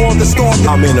calm before the storm.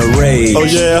 I'm in a rage. Oh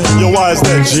yeah? Yo, why is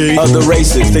that, G? Other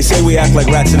racists, they say we act like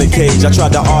rats in a cage. I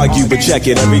tried to argue, but check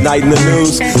it. Every night in the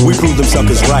news, we prove them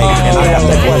suckers right. And I have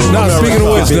that question. No, speaking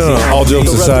of which, all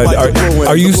jokes aside,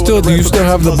 do you still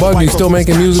have the bug? Are you still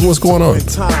making music? What's going on?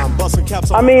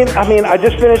 I mean, I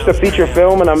just finished a feature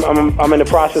film, and I'm in the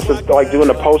process of like doing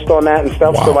a post on that and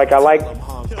stuff. Wow. So like I like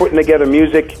putting together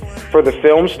music for the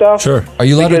film stuff. Sure. Are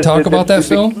you allowed to talk about that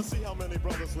film?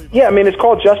 Yeah, I mean, it's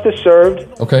called Justice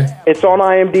Served. Okay. It's on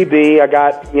IMDb. I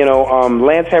got,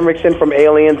 Lance Henriksen from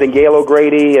Aliens and Gail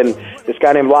O'Grady and this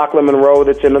guy named Lachlan Monroe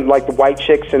that's in like the White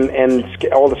Chicks and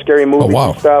all the scary movies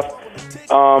and stuff.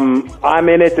 I'm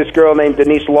in it. This girl named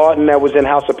Denise Lawton that was in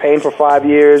House of Pain for 5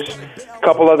 years. A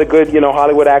couple other good,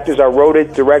 Hollywood actors. I wrote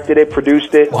it, directed it,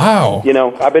 produced it. Wow.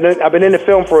 I've been in the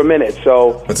film for a minute,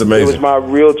 so that's amazing. It was my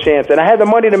real chance, and I had the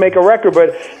money to make a record.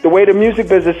 But the way the music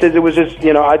business is, it was just,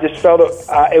 I just felt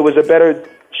it was a better,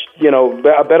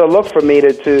 a better look for me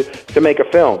to make a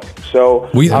film. So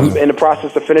I'm in the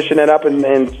process of finishing it up and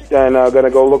going to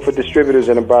go look for distributors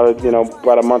in about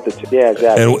a month or two. Yeah,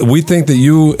 exactly. And we think that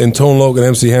you and Tone Loc and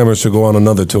MC Hammer should go on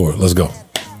another tour. Let's go.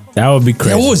 That would be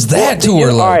crazy. What was that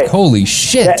tour like? Right. Holy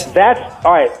shit! That's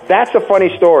all right. That's a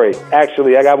funny story.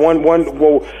 Actually, I got one.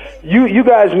 Well, you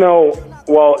guys know.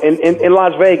 Well, in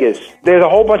Las Vegas, there's a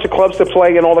whole bunch of clubs to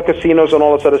play and all the casinos and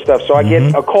all this other stuff. So I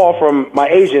get a call from my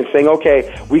agent saying,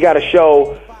 "Okay, we got a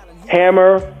show,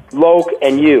 Hammer, Loc,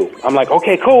 and you." I'm like,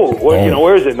 "Okay, cool.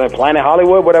 Where is it? Like Planet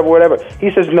Hollywood, whatever." He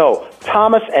says, "No,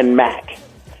 Thomas and Mac."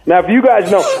 Now, if you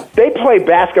guys know, they play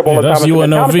basketball at Thomas and Mac.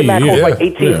 Thomas and Mac holds like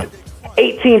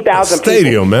 18,000 stadium,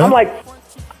 people. Man.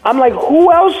 I'm like,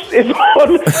 who else is on?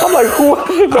 I'm like, who else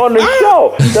is on the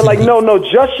show? They're like, no,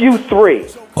 just you three.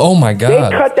 Oh my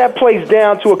God! They cut that place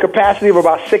down to a capacity of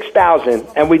about 6,000,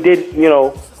 and we did,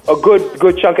 a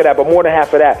good chunk of that, but more than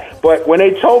half of that. But when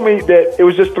they told me that it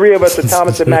was just three of us at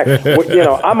Thomas and Mac,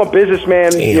 I'm a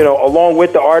businessman, along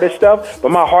with the artist stuff,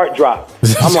 but my heart dropped.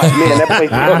 I'm like, man, that place is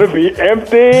gonna be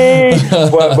empty.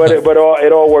 But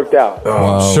it all worked out.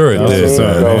 Wow. Sure it did.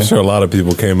 I'm sure a lot of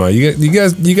people came out. You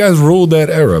guys ruled that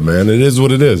era, man. It is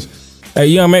what it is. Hey,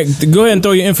 young man, go ahead and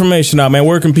throw your information out, man.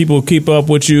 Where can people keep up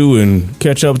with you and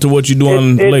catch up to what you're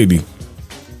doing lately?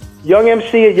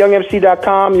 YoungMC at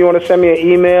YoungMC.com. You want to send me an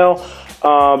email?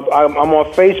 I'm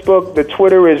on Facebook. The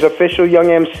Twitter is official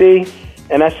YoungMC.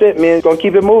 And that's it, man. Gonna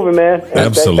keep it moving, man.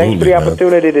 Absolutely. Thanks for the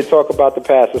opportunity to talk about the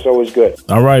past. It's always good.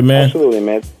 All right, man. Absolutely,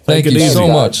 man. Thank you so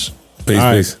much.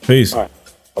 Peace. All right.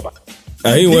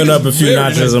 Bye-bye. He went up a few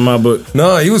notches in my book.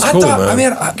 No, he was cool,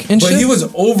 man. But he was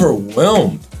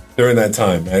overwhelmed during that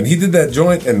time, man. He did that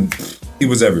joint, and he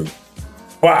was everywhere.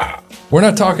 Wow. We're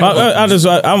not talking about...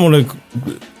 I want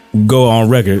to go on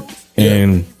record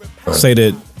and say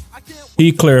that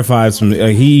he clarified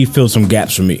he filled some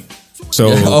gaps for me. So,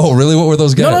 oh, really? What were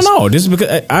those guys? No. This is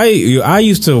because I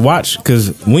used to watch,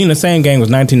 because We in the Same Gang was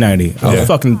 1990. I was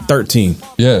fucking 13.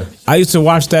 Yeah. I used to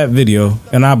watch that video,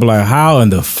 and I'd be like, how in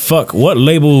the fuck, what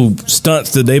label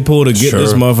stunts did they pull to get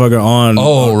this motherfucker on?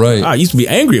 Oh, right. I used to be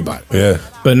angry about it. Yeah.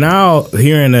 But now,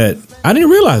 hearing that, I didn't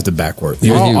realize the backwork.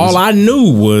 All I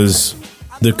knew was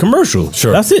the commercial.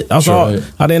 Sure. That's it. That's all.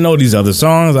 I didn't know these other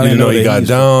songs. I didn't know he got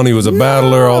down. He was a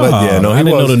battler. All that. Yeah. No, I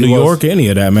didn't know the New York, any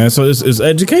of that, man. So it's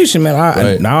education,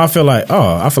 man. Now I feel like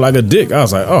a dick. I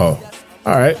was like, oh,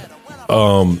 all right.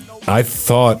 I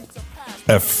thought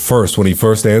at first when he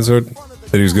first answered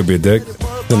that he was gonna be a dick.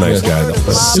 He's a nice guy though.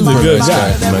 He's a good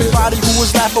guy. Everybody who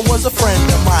was laughing was a friend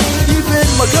of mine. Even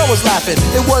my girl was laughing.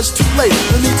 It was too late.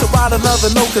 No need to write another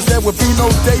note, cause there would be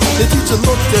no date. The teacher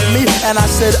looked at me and I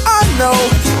said, I know.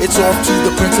 It's off to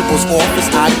the principal's office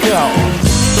I go.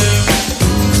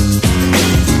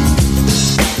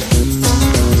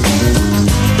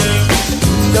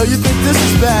 Yo, you think this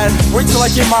is bad? Wait till I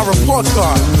get my report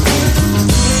card.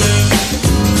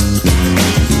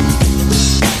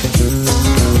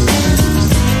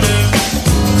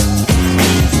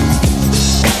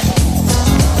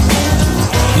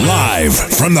 Live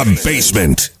from the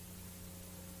basement.